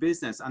currency in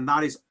business. And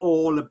that is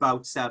all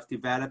about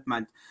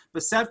self-development.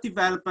 But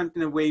self-development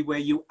in a way where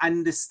you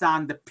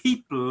understand the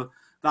people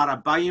that are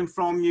buying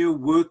from you,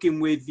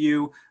 working with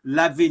you,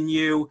 loving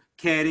you,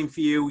 caring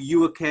for you,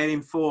 you are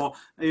caring for,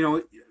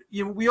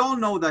 we all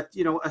know that,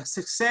 a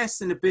success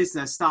in a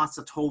business starts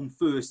at home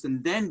first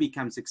and then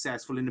becomes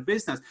successful in a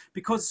business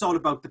because it's all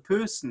about the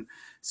person.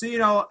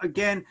 So,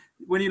 again,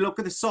 when you look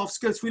at the soft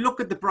skills, we look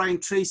at the Brian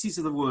Tracy's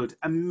of the world,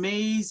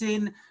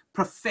 amazing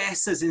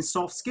professors in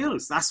soft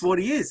skills. That's what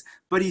he is.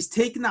 But he's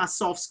taken that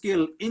soft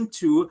skill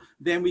into,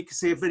 then we could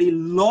say, a very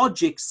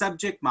logic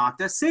subject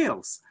matter,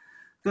 sales.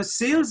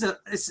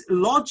 Because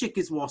logic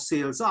is what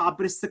sales are,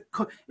 but it's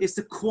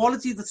the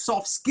quality, the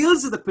soft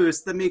skills of the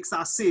person that makes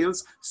our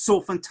sales so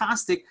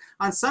fantastic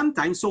and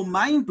sometimes so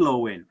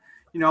mind-blowing.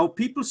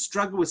 People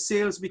struggle with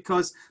sales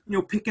because,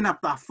 picking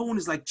up that phone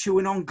is like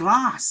chewing on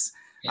glass.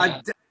 Yeah.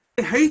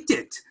 I hate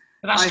it.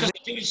 But that's because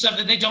they're doing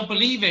something they don't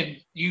believe in,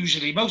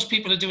 usually. Most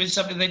people are doing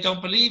something they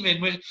don't believe in,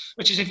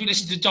 which is, if you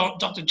listen to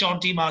Dr. John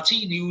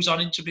DeMartini, who's on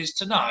Interbiz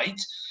tonight,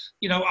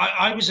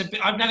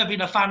 I've never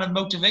been a fan of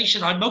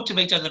motivation. I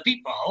motivate other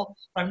people.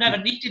 I've never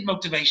needed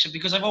motivation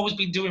because I've always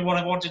been doing what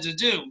I wanted to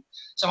do.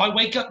 So I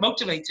wake up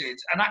motivated.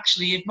 And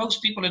actually, if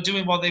most people are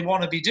doing what they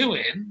want to be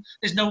doing,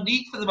 there's no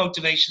need for the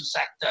motivation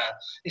sector.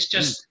 It's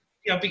just,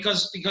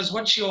 because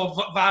once your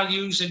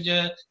values and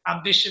your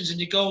ambitions and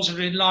your goals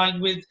are in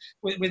line with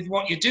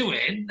what you're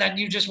doing, then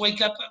you just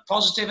wake up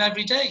positive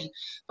every day.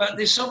 But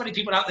there's so many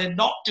people out there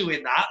not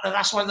doing that, and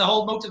that's why the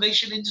whole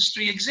motivation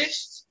industry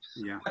exists.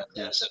 Yeah.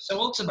 So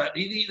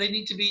ultimately, they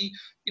need to be,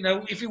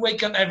 if you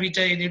wake up every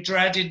day and you're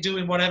dreading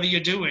doing whatever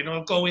you're doing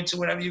or going to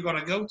wherever you're going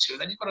to go to,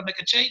 then you've got to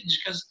make a change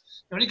because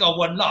you've only got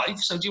one life.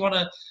 So do you want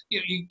to,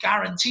 you're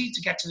guaranteed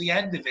to get to the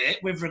end of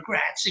it with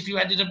regrets if you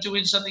ended up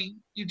doing something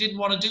you didn't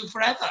want to do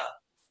forever.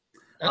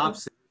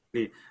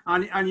 Absolutely.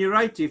 And you're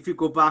right. If you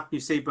go back, you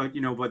say about,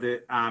 about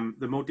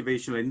the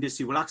motivational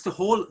industry, well, that's the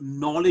whole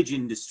knowledge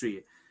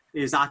industry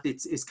is at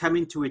it's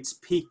coming to its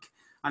peak.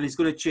 And it's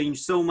going to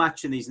change so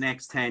much in these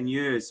next 10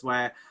 years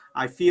where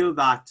I feel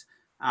that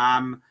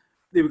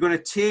they were going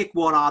to take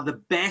what are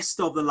the best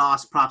of the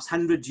last perhaps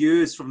 100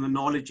 years from the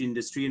knowledge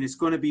industry and it's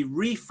going to be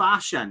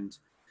refashioned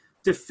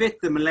to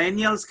fit the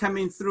millennials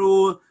coming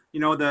through. We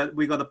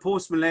got the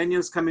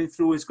post-millennials coming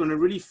through. It's going to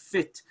really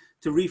fit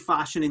to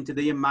refashion into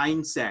their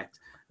mindset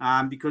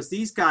because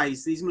these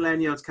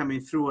millennials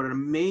coming through are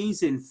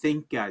amazing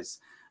thinkers.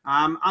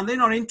 And they're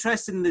not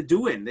interested in the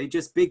doing. They're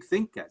just big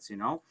thinkers,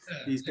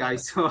 these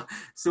guys.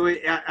 So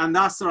and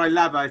that's what I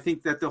love. I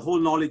think that the whole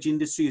knowledge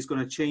industry is going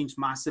to change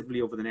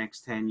massively over the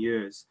next 10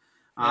 years.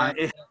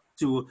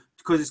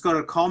 Because it's got to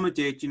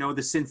accommodate,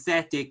 the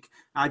synthetic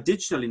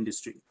digital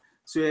industry.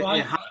 So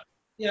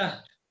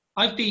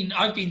I've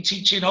been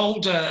teaching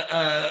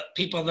older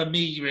people than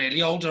me,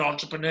 really, older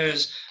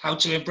entrepreneurs, how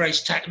to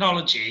embrace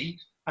technology.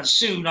 And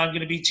soon I'm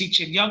going to be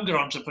teaching younger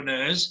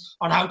entrepreneurs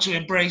on how to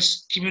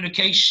embrace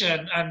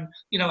communication and,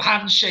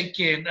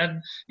 handshaking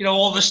and,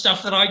 all the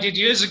stuff that I did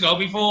years ago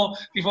before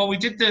we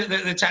did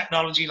the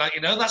technology. Like,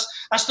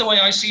 that's the way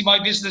I see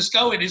my business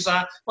going, is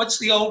that once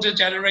the older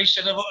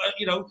generation of,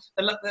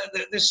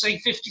 the say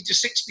 50 to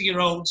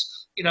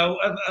 60-year-olds,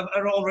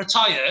 are all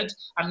retired,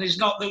 and there's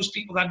not those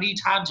people that need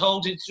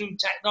hand-holding through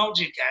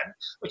technology again,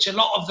 which a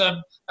lot of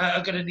them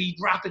are going to need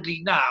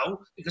rapidly now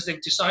because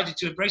they've decided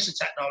to embrace the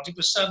technology,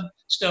 but some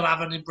still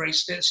haven't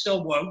embraced it,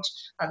 still won't,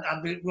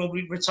 and will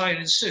be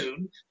retiring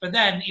soon. But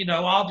then,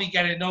 I'll be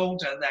getting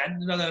older then,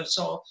 another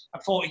sort of,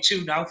 I'm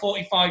 42 now,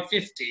 45,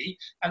 50,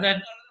 and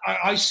then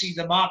I see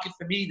the market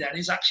for me then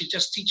is actually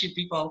just teaching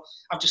people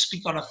how to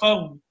speak on a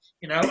phone,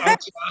 how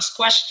to ask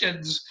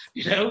questions,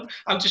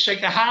 how to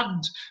shake a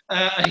hand.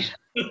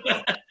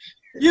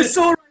 You're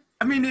so right.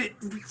 I mean, it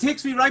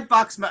takes me right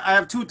back. I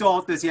have two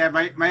daughters here.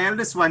 My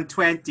eldest one,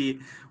 20.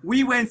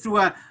 We went through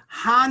a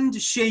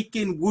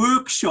handshaking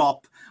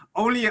workshop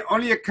only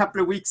a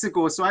couple of weeks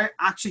ago. So I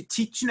actually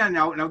teaching her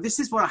now. Now, this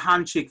is what a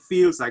handshake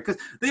feels like,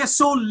 because they are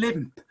so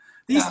limp.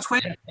 These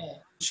 20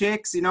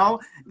 shakes,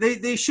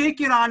 they shake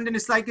your hand and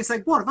it's like,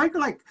 what, have I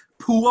got like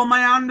poo on my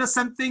hand or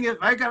something?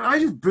 I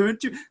just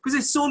burnt you, because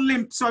it's so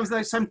limp. So I was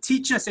like, I'm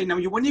teaching her, saying, now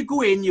when you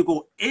go in,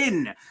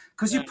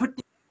 because you put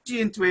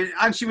into it.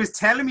 And she was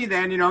telling me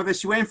then, that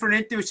she went for an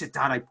interview. She said,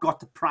 Dad, I've got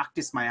to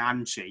practice my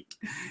handshake.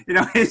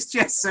 It's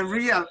just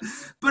surreal.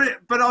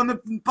 But on the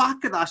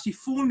back of that, she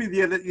phoned me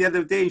the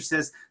other day. She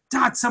says,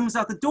 Dad, someone's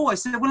at the door. I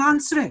said, well,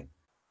 answer it.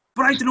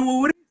 But I don't know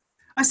who it is.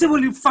 I said,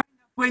 well, you find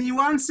out when you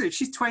answer it.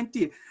 She's 20.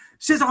 She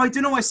says, oh, I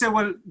don't know. I said,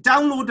 well,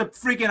 download a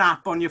frigging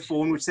app on your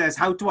phone which says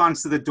how to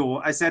answer the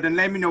door. I said, and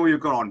let me know you're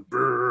gone.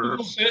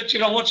 Watch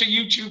a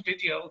YouTube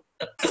video.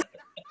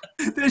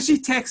 Then she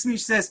texts me,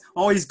 she says,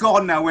 oh, he's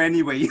gone now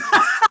anyway.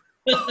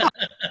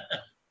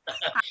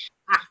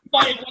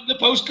 Might have won the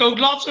postcode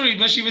lottery,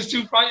 but she was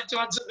too frightened to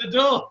answer the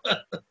door.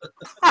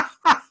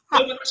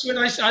 No, but that's when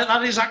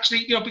that is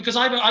actually, because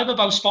I'm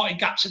about spotting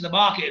gaps in the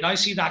market, and I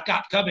see that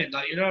gap coming,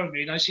 like, you know what I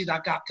mean? I see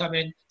that gap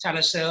coming,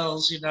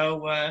 telesales,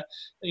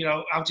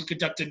 how to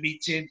conduct a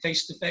meeting,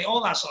 face-to-face,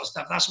 all that sort of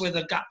stuff. That's where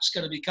the gap's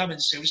going to be coming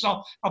soon. It's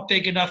not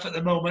big enough at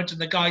the moment,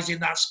 and the guys in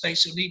that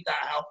space who need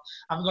that help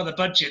haven't got the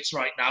budgets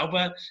right now,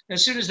 but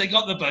as soon as they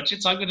got the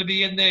budgets, I'm going to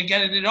be in there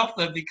getting it off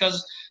them,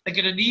 because they're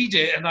going to need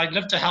it, and I'd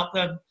love to help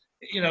them,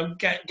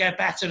 get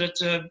better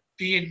at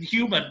being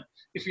human,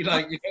 if you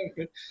like.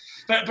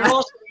 But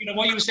also,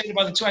 what you were saying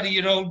about the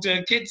 20-year-old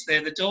kids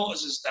there, the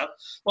daughters and stuff.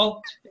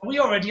 Well, we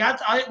already had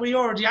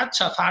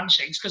tough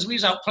handshakes because we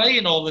was out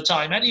playing all the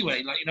time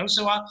anyway.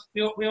 So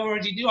we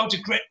already knew how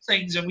to grip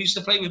things, and we used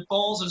to play with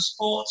balls and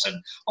sports and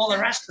all the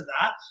rest of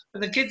that.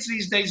 But the kids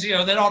these days,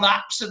 they're on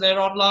apps and they're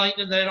online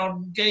and they're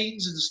on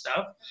games and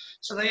stuff.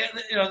 So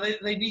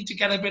they need to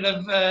get a bit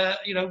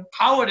of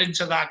power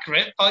into that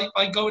grip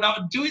by going out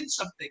and doing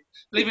something,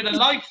 living a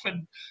life,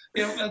 and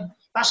and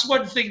that's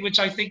one thing which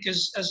I think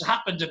has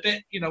happened a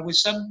bit, with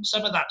some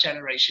of that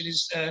generation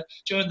is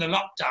during the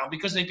lockdown,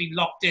 because they've been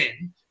locked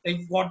in,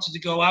 they've wanted to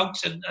go out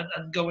and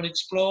go and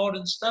explore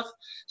and stuff.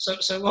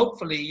 So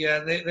hopefully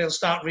they'll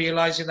start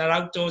realizing that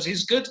outdoors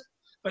is good.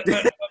 But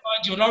mind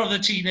you, a lot of the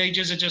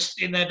teenagers are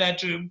just in their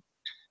bedroom,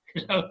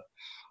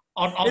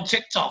 on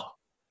TikTok.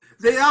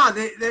 They are.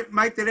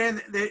 Mike,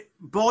 the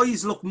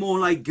boys look more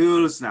like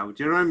girls now.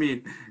 Do you know what I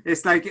mean?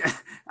 It's like,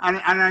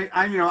 and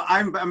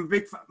I'm a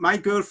big. My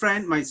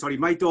girlfriend,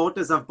 my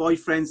daughters have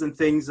boyfriends and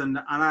things, and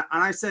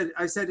I said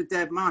to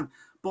Deb, man,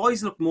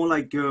 boys look more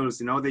like girls.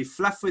 They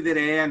fluff with their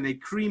hair and they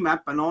cream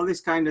up and all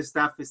this kind of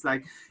stuff. It's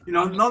like,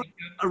 not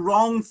a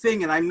wrong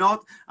thing, and I'm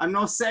not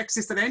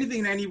sexist or anything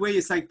in any way.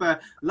 It's like,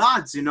 but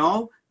lads,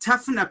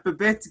 toughen up a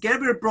bit, get a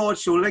bit of broad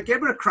shoulder, get a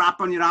bit of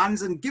crap on your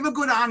hands, and give a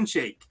good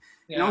handshake.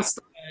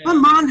 A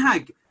man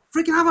hug.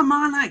 Freaking have a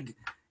man hug.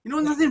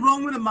 Nothing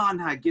wrong with a man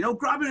hug.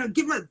 Grab him,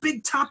 give him a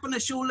big tap on the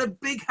shoulder,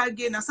 big hug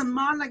in. That's a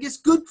man hug. It's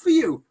good for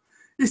you.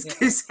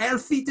 It's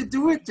healthy to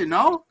do it, For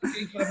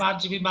a man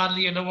to be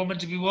manly and a woman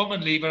to be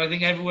womanly, but I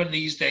think everyone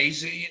these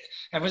days,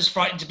 everyone's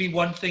frightened to be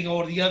one thing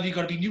or the other. You've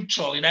got to be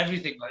neutral in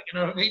everything, you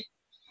know what I mean?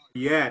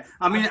 Yeah.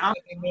 I mean, I'm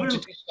more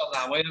traditional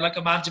that way. Like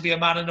a man to be a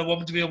man and a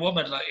woman to be a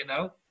woman,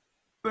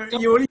 But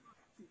you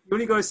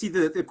only got to see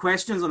the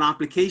questions on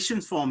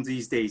applications forms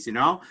these days,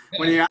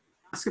 when you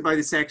ask about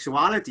the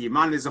sexuality,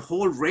 man, there's a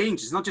whole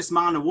range. It's not just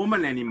man or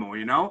woman anymore,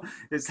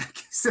 it's like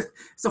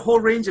it's a whole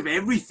range of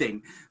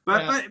everything.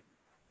 But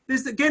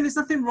there's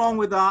nothing wrong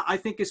with that. I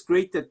think it's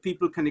great that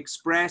people can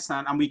express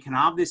and we can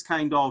have this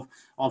kind of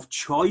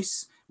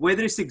choice,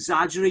 whether it's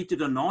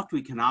exaggerated or not.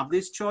 We can have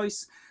this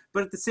choice,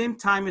 but at the same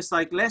time, it's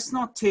like, let's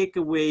not take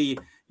away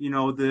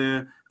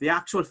the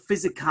actual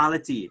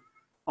physicality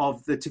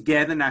of the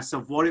togetherness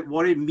of what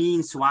it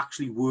means to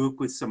actually work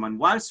with someone.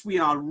 Whilst we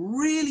are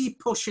really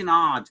pushing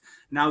hard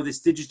now this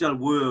digital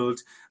world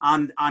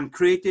and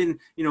creating,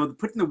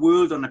 putting the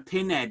world on a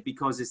pinhead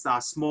because it's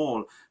that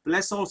small, but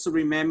let's also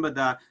remember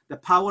that the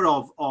power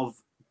of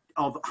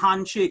of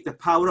handshake, the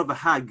power of a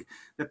hug,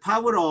 the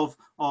power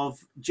of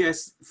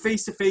just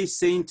face-to-face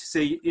saying to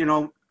say, you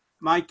know,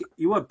 Mike,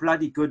 you are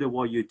bloody good at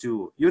what you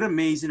do. You're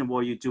amazing at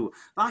what you do.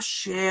 That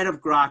share of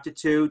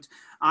gratitude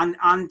and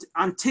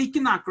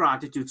taking that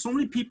gratitude. So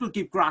many people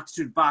give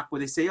gratitude back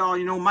where they say, oh,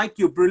 you know, Mike,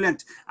 you're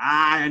brilliant.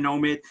 I know,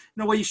 mate.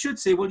 No, well, you should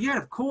say, well, yeah,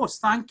 of course,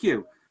 thank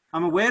you.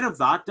 I'm aware of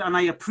that, and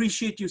I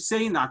appreciate you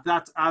saying that.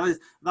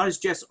 That is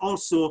just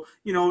also,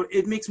 you know,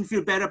 it makes me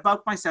feel better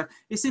about myself.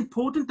 It's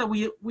important that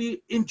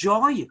we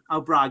enjoy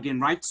our bragging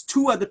rights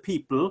to other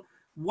people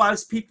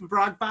whilst people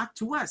brag back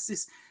to us.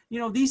 It's, you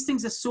know, these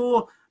things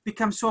are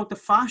become so out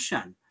of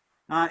fashion.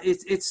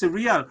 It's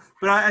surreal.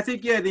 But I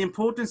think, yeah, the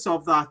importance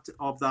of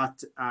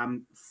that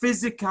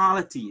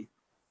physicality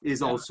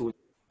is also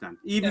important.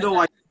 Even though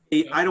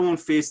I don't want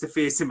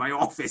face-to-face in my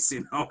office,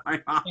 you know,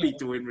 I'm happy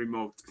doing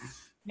remote.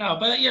 No,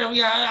 but, you know,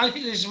 yeah, I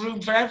think there's room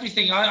for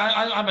everything.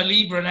 I'm a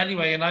Libran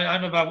anyway, and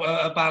I'm about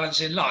a balance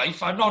in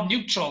life. I'm not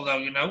neutral, though,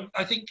 you know.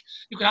 I think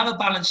you can have a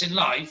balance in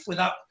life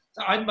without,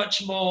 I'm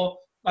much more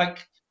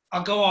like,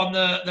 I'll go on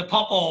the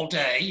pop all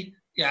day,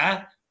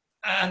 yeah,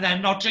 and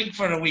then not drink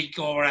for a week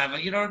or whatever.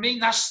 You know what I mean?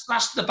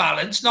 That's the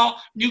balance,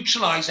 not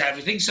neutralize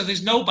everything. So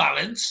there's no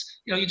balance.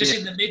 You know, you're just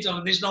in the middle,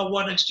 and there's no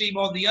one extreme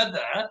or the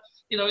other.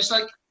 You know, it's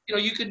like, you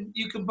know,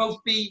 you can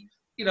both be,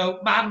 you know,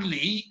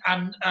 manly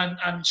and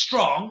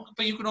strong,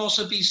 but you can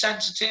also be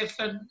sensitive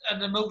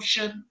and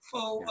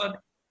emotionful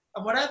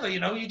and whatever, you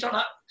know. You don't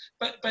have,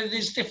 but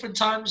there's different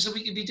times that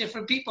we can be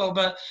different people,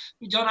 but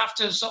we don't have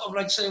to sort of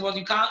like say, well,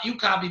 you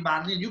can't be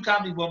manly and you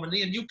can't be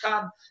womanly and you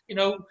can't, you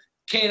know,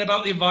 care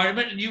about the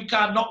environment and you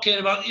can't not care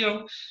about, you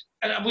know,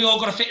 and we all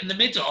got to fit in the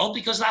middle,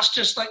 because that's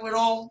just like, we're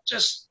all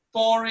just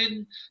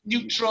boring,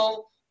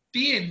 neutral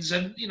beings.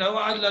 And, you know,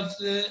 I love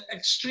the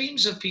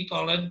extremes of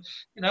people, and,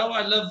 you know,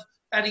 I love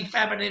very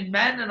feminine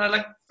men, and I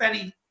like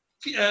very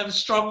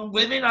strong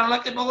women. I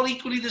like them all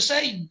equally the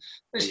same.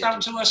 It's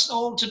down to us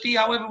all to be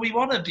however we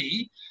want to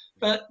be,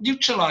 but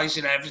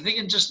neutralizing everything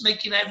and just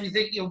making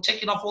everything, you know,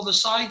 taking off all the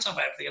sides of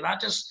everything. And that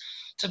just,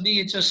 to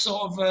me, it just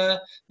sort of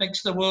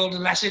makes the world a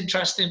less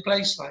interesting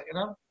place, like, you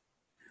know.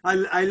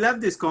 I love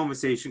this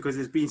conversation because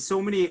there's been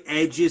so many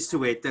edges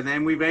to it, and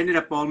then we've ended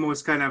up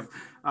almost kind of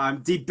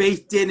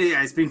debating it.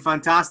 It's been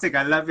fantastic.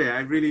 I love it. I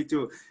really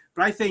do.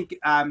 But I think,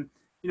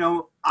 you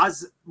know,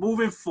 as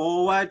moving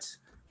forward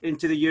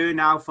into the year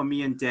now for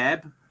me and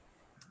Deb,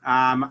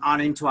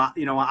 and into our,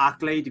 you know, our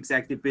Accolade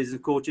Executive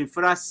Business Coaching,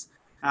 for us,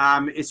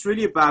 it's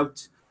really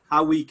about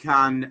how we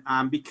can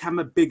become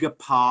a bigger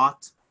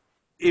part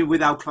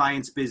with our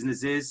clients'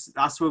 businesses.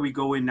 That's where we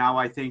go in now,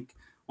 I think,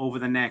 over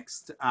the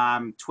next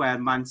 12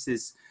 months,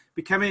 is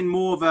becoming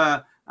more of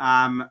a,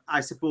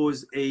 I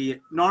suppose,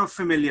 not a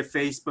familiar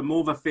face, but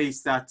more of a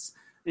face that's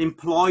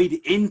employed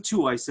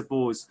into, I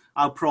suppose,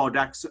 our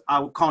products,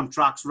 our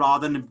contracts,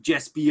 rather than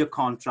just be a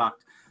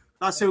contract.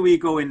 That's where we're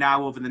going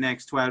now over the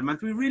next 12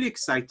 months. We're really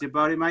excited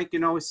about it, Mike. You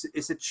know,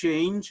 it's a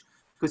change,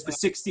 because for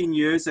 16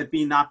 years, I've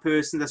been that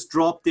person that's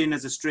dropped in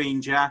as a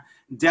stranger,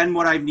 done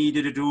what I've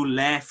needed to do,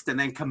 left, and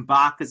then come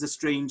back as a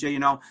stranger, you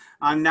know.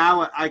 And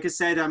now, like I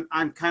said,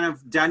 I'm kind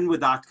of done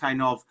with that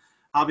kind of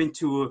having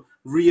to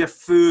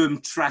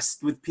reaffirm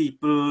trust with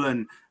people.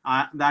 And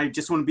I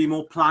just want to be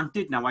more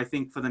planted now, I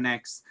think, for the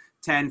next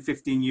 10,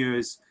 15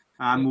 years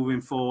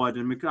moving forward.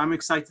 And I'm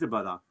excited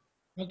about that.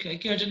 Okay,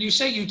 good. And you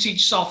say you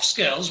teach soft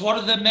skills. What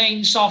are the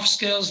main soft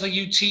skills that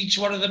you teach?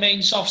 What are the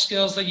main soft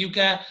skills that you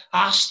get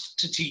asked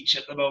to teach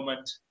at the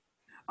moment?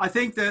 I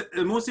think that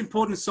the most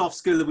important soft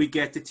skill that we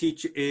get to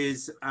teach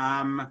is,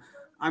 I'm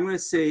going to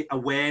say,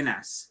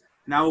 awareness.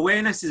 Now,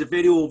 awareness is a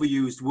very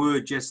overused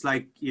word, just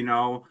like, you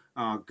know,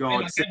 oh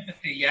God. A bit like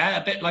empathy, yeah?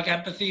 A bit like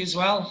empathy as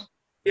well.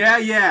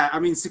 Yeah. I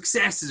mean,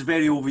 success is a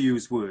very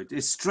overused word.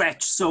 It's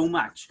stretched so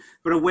much,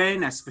 but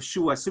awareness for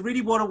sure. So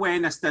really what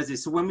awareness does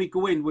is, so when we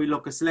go in, we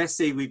look at, so let's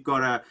say we've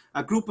got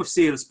a group of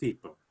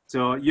salespeople.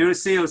 So you're a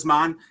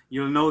salesman,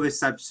 you'll know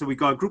this. So we've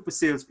got a group of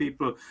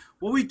salespeople.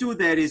 What we do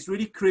there is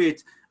really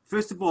create,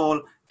 first of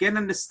all, get an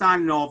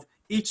understanding of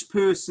each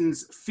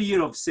person's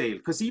fear of sale.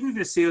 Because even if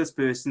you're a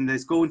salesperson,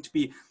 there's going to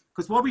be,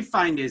 because what we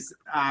find is,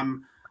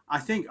 I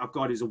think, oh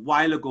God, it was a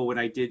while ago when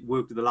I did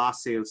work with the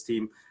last sales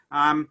team.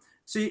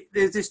 So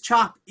there's this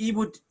chap, he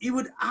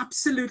would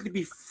absolutely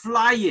be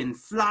flying.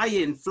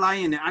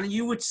 And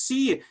you would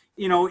see,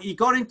 you know, he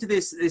got into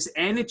this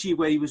energy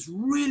where he was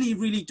really,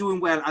 really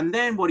doing well. And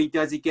then what he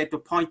does, he get to a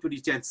point where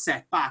he's just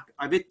set back.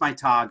 I've hit my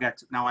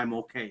target. Now I'm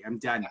okay. I'm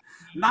done.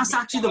 And that's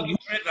actually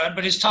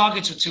but his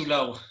targets are too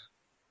low.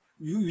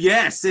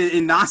 Yes,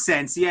 in that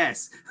sense,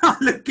 yes.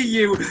 Look at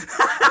you.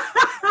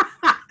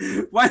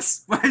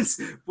 Once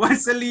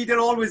a leader,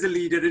 always a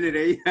leader, isn't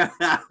it? Yeah,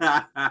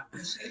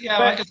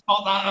 but I can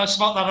spot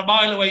that a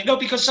mile away. No,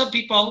 because some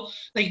people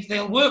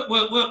they'll work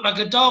like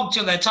a dog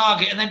till their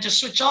target and then just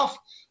switch off.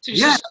 So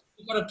you've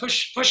got to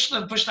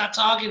push that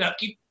target up,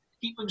 keep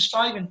them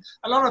striving.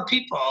 A lot of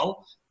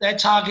people, their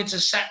targets are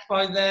set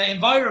by their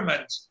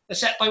environment. They're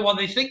set by what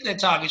they think their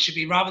target should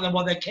be, rather than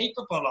what they're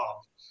capable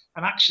of.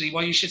 And actually,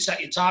 what you should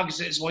set your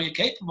targets is what you're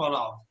capable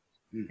of.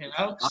 You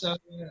know, so.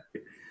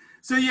 Yeah.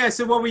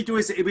 So what we do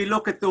is we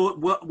look at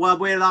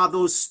where are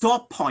those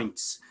stop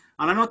points.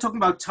 And I'm not talking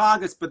about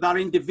targets, but that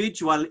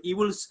individual,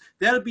 it's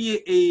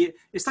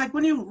like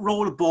when you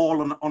roll a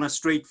ball on a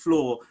straight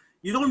floor,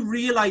 you don't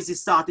realize it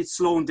started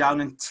slowing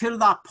down until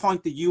that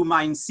point that your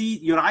eye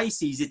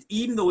sees it,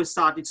 even though it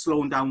started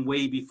slowing down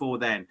way before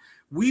then.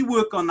 We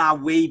work on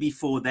that way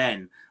before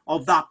then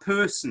of that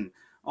person.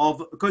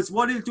 Because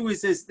what it'll do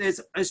is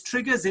there's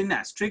triggers in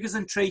us, triggers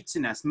and traits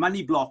in us,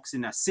 money blocks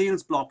in us,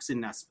 sales blocks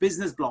in us,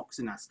 business blocks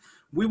in us.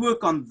 We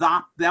work on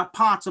that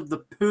part of the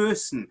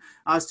person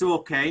as to,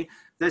 okay,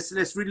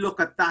 let's really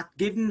look at that.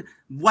 Given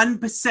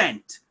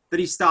 1% that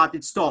he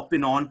started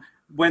stopping on,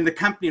 when the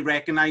company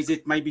recognized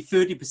it, maybe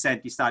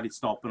 30% he started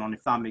stopping on,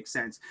 if that makes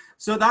sense.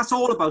 So that's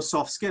all about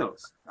soft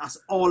skills. That's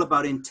all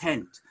about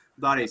intent.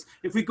 That is,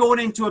 if we're going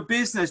into a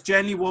business,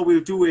 generally what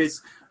we'll do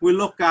is we'll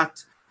look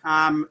at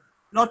how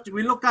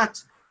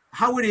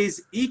it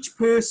is each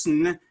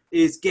person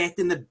is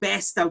getting the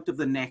best out of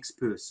the next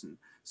person.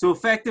 So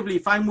effectively,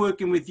 if I'm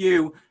working with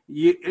you,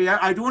 you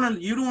don't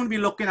want to be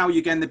looking how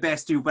you're getting the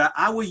best of you, but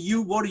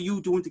what are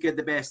you doing to get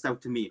the best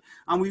out of me?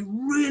 And we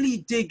really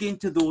dig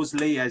into those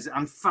layers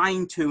and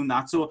fine tune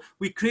that. So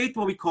we create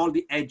what we call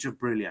the edge of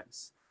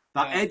brilliance.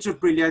 That edge of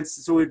brilliance.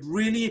 So it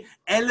really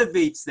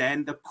elevates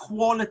then the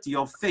quality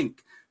of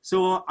think.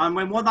 So,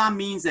 and what that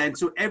means then,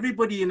 so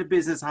everybody in the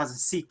business has a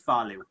seat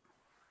value.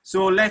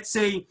 So let's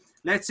say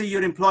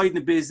you're employed in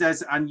the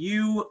business and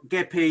you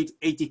get paid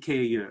 80K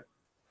a year.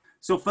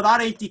 So for that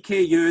 80K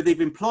a year,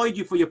 they've employed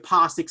you for your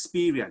past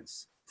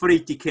experience for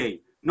 80K,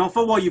 not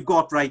for what you've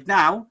got right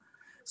now.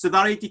 So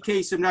that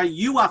 80K, so now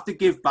you have to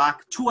give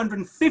back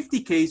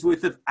 250K's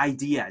worth of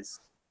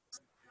ideas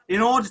in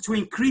order to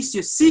increase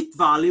your seat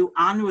value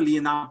annually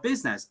in our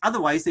business.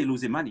 Otherwise, they're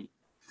losing money.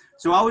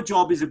 So our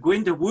job is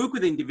going to work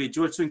with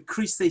individuals to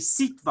increase their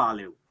seat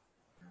value.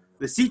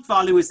 The seat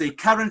value is their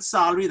current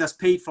salary that's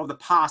paid for the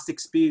past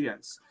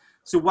experience.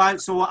 So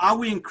how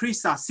we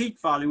increase that seat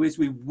value is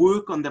we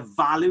work on the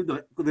value,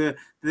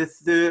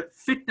 the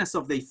fitness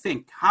of they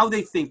think, how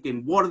they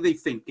thinking, what are they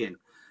thinking,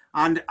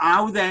 and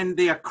how then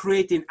they are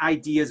creating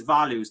ideas,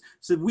 values.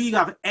 So we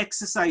have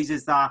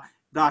exercises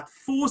that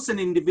force an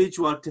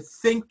individual to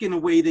think in a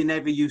way they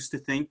never used to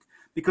think,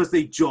 because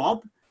their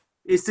job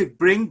is to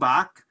bring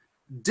back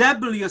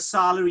double your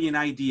salary in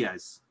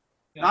ideas.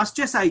 Yeah. That's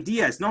just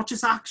ideas, not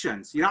just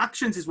actions. Your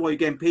actions is what you're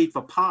getting paid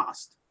for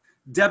past.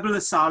 Double the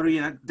salary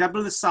and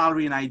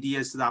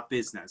ideas to that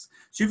business.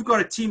 So you've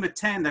got a team of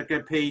 10 that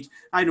get paid,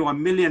 I don't know, £1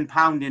 million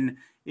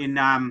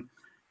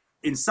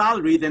in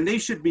salary, then they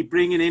should be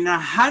bringing in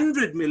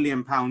 £100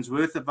 million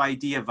worth of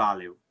idea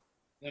value.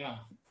 Yeah.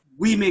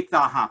 We make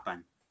that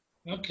happen.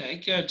 Okay,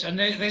 good. And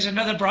there's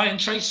another Brian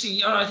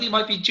Tracy, or I think it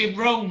might be Jim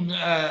Rohn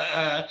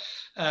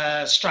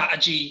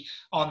strategy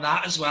on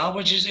that as well,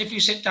 which is if you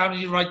sit down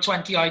and you write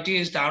 20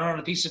 ideas down on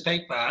a piece of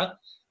paper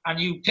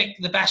and you pick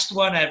the best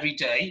one every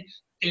day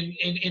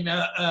in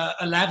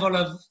a level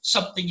of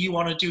something you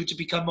want to do to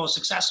become more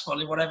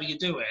successful in whatever you're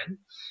doing,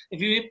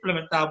 if you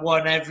implement that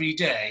one every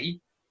day,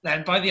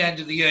 then by the end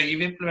of the year,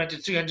 you've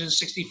implemented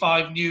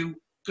 365 new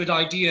good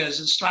ideas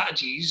and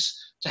strategies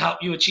to help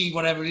you achieve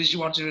whatever it is you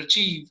want to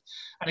achieve.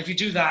 And if you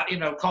do that,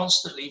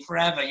 constantly,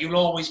 forever, you'll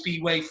always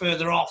be way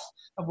further off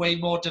and way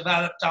more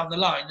developed down the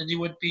line than you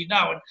would be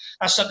now. And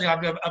that's something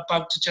I'm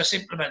about to just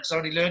implement. I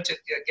only learned it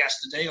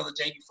yesterday or the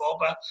day before,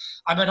 but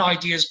I'm an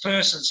ideas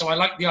person. So I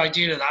like the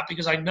idea of that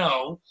because I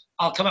know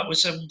I'll come up with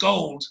some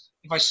gold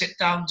if I sit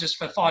down just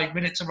for 5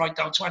 minutes and write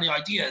down 20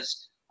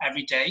 ideas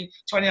every day,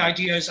 20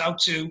 ideas how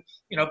to,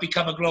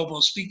 become a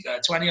global speaker,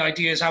 20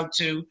 ideas how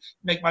to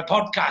make my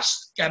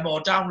podcast get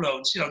more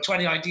downloads,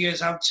 20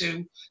 ideas how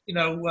to,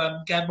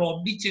 get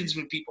more meetings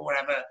with people,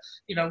 wherever,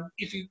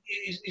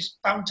 it's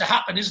bound to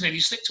happen, isn't it? If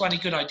you stick 20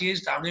 good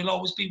ideas down, there'll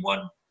always be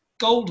one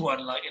gold one,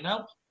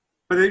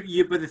 But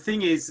the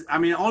thing is,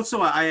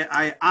 also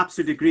I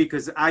absolutely agree,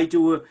 because I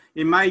do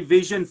in my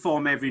vision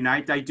form every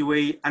night, I do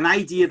an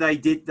idea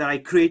that I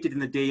created in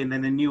the day, and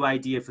then a new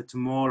idea for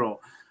tomorrow.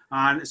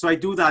 And so I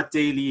do that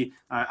daily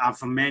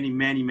for many,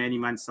 many, many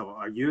months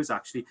or years,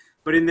 actually.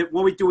 But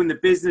what we do in the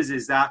business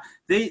is that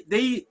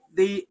they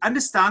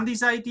understand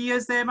these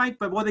ideas there, Mike,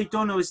 but what they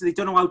don't know is they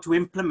don't know how to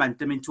implement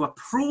them into a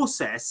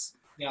process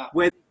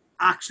where they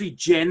actually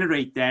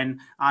generate then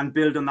and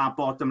build on that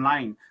bottom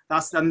line.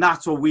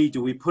 That's what we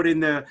do. We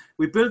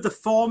build the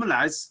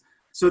formulas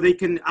so they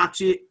can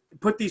actually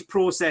put these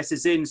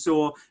processes in.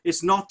 So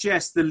it's not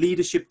just the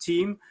leadership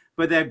team,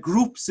 but there are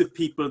groups of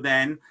people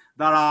then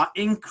that are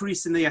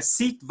increasing their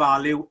seat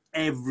value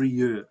every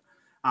year.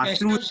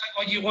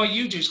 What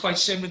you do is quite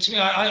similar to me.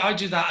 I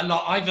do that a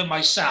lot, either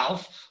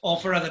myself or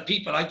for other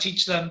people. I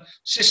teach them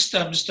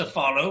systems to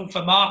follow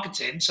for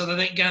marketing so that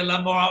they can get a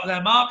lot more out of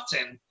their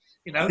marketing,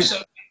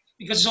 so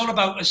because it's all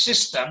about a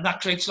system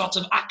that creates lots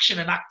of action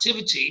and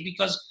activity,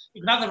 because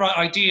you can have the right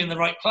idea and the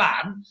right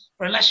plan,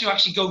 but unless you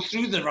actually go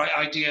through the right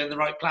idea and the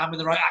right plan with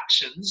the right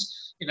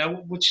actions,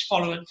 which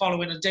follow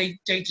in a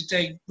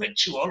day-to-day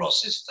ritual or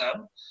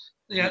system,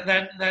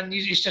 yeah, then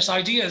it's just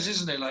ideas,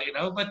 isn't it? Like,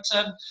 but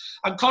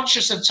I'm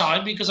conscious of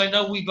time because I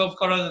know we both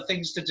got other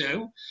things to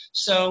do.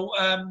 So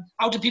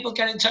how do people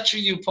get in touch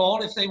with you,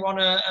 Paul, if they want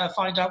to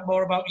find out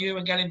more about you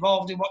and get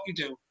involved in what you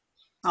do?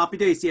 Happy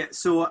days, yeah.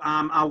 So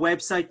our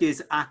website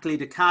is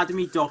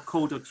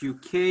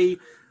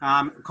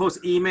accoladeacademy.co.uk. Of course,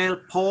 email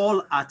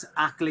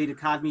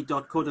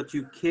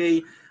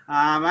paul@accoladeacademy.co.uk.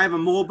 I have a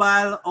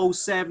mobile,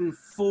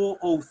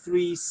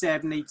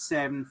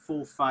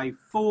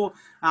 07403787454.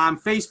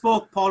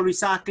 Facebook, Paul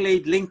Rees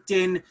Accolade.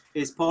 LinkedIn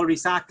is Paul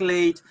Rees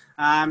Accolade.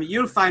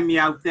 You'll find me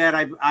out there.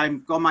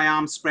 I've got my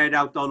arms spread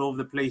out all over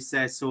the place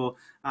there. So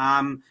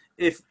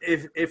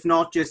if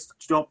not, just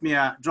drop me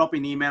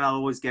an email. I'll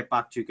always get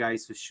back to you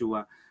guys for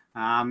sure.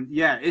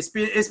 Yeah, it's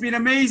been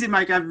amazing,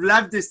 Mike. I've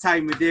loved this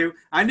time with you.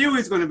 I knew it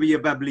was going to be a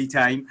bubbly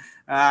time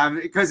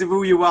because of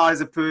who you are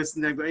as a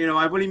person.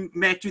 I've only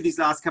met you these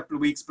last couple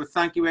of weeks, but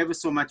thank you ever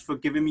so much for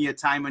giving me your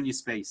time and your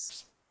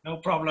space. No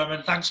problem,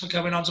 and thanks for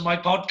coming onto my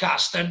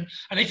podcast. And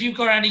if you've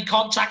got any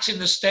contacts in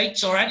the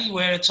States or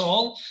anywhere at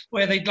all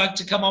where they'd like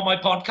to come on my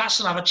podcast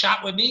and have a chat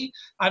with me,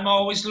 I'm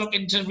always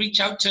looking to reach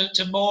out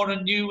to more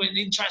and new and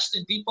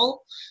interesting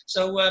people.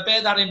 So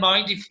bear that in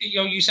mind. If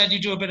you said you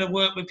do a bit of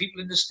work with people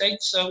in the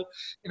States, so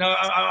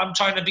I'm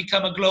trying to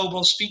become a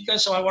global speaker,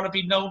 so I want to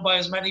be known by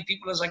as many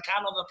people as I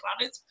can on the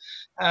planet.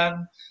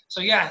 So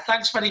yeah,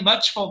 thanks very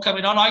much for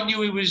coming on. I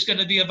knew it was going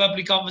to be a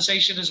bubbly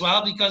conversation as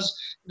well because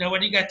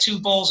when you get two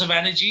balls of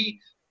energy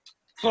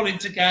pulling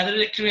together,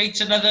 it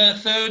creates another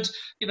third,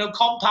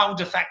 compound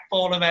effect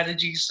ball of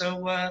energy.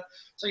 So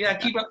yeah,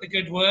 keep up the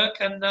good work,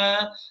 and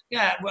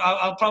yeah,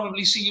 I'll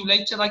probably see you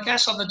later, I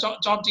guess, on the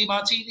John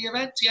DiMartini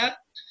event. Yeah,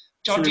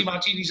 John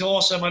DiMartini's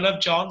awesome. I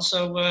love John.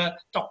 So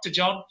Dr.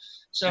 John.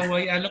 So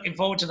yeah, looking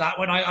forward to that.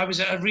 When I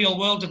was at a real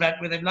world event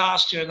with him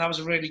last year, and that was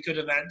a really good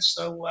event.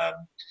 So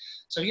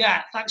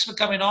yeah, thanks for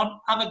coming on.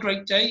 Have a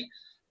great day.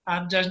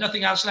 And there's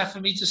nothing else left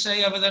for me to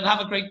say other than have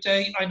a great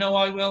day. I know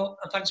I will.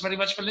 And thanks very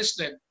much for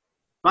listening.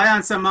 Bye,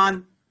 handsome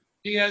man.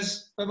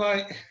 Cheers.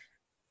 Bye-bye.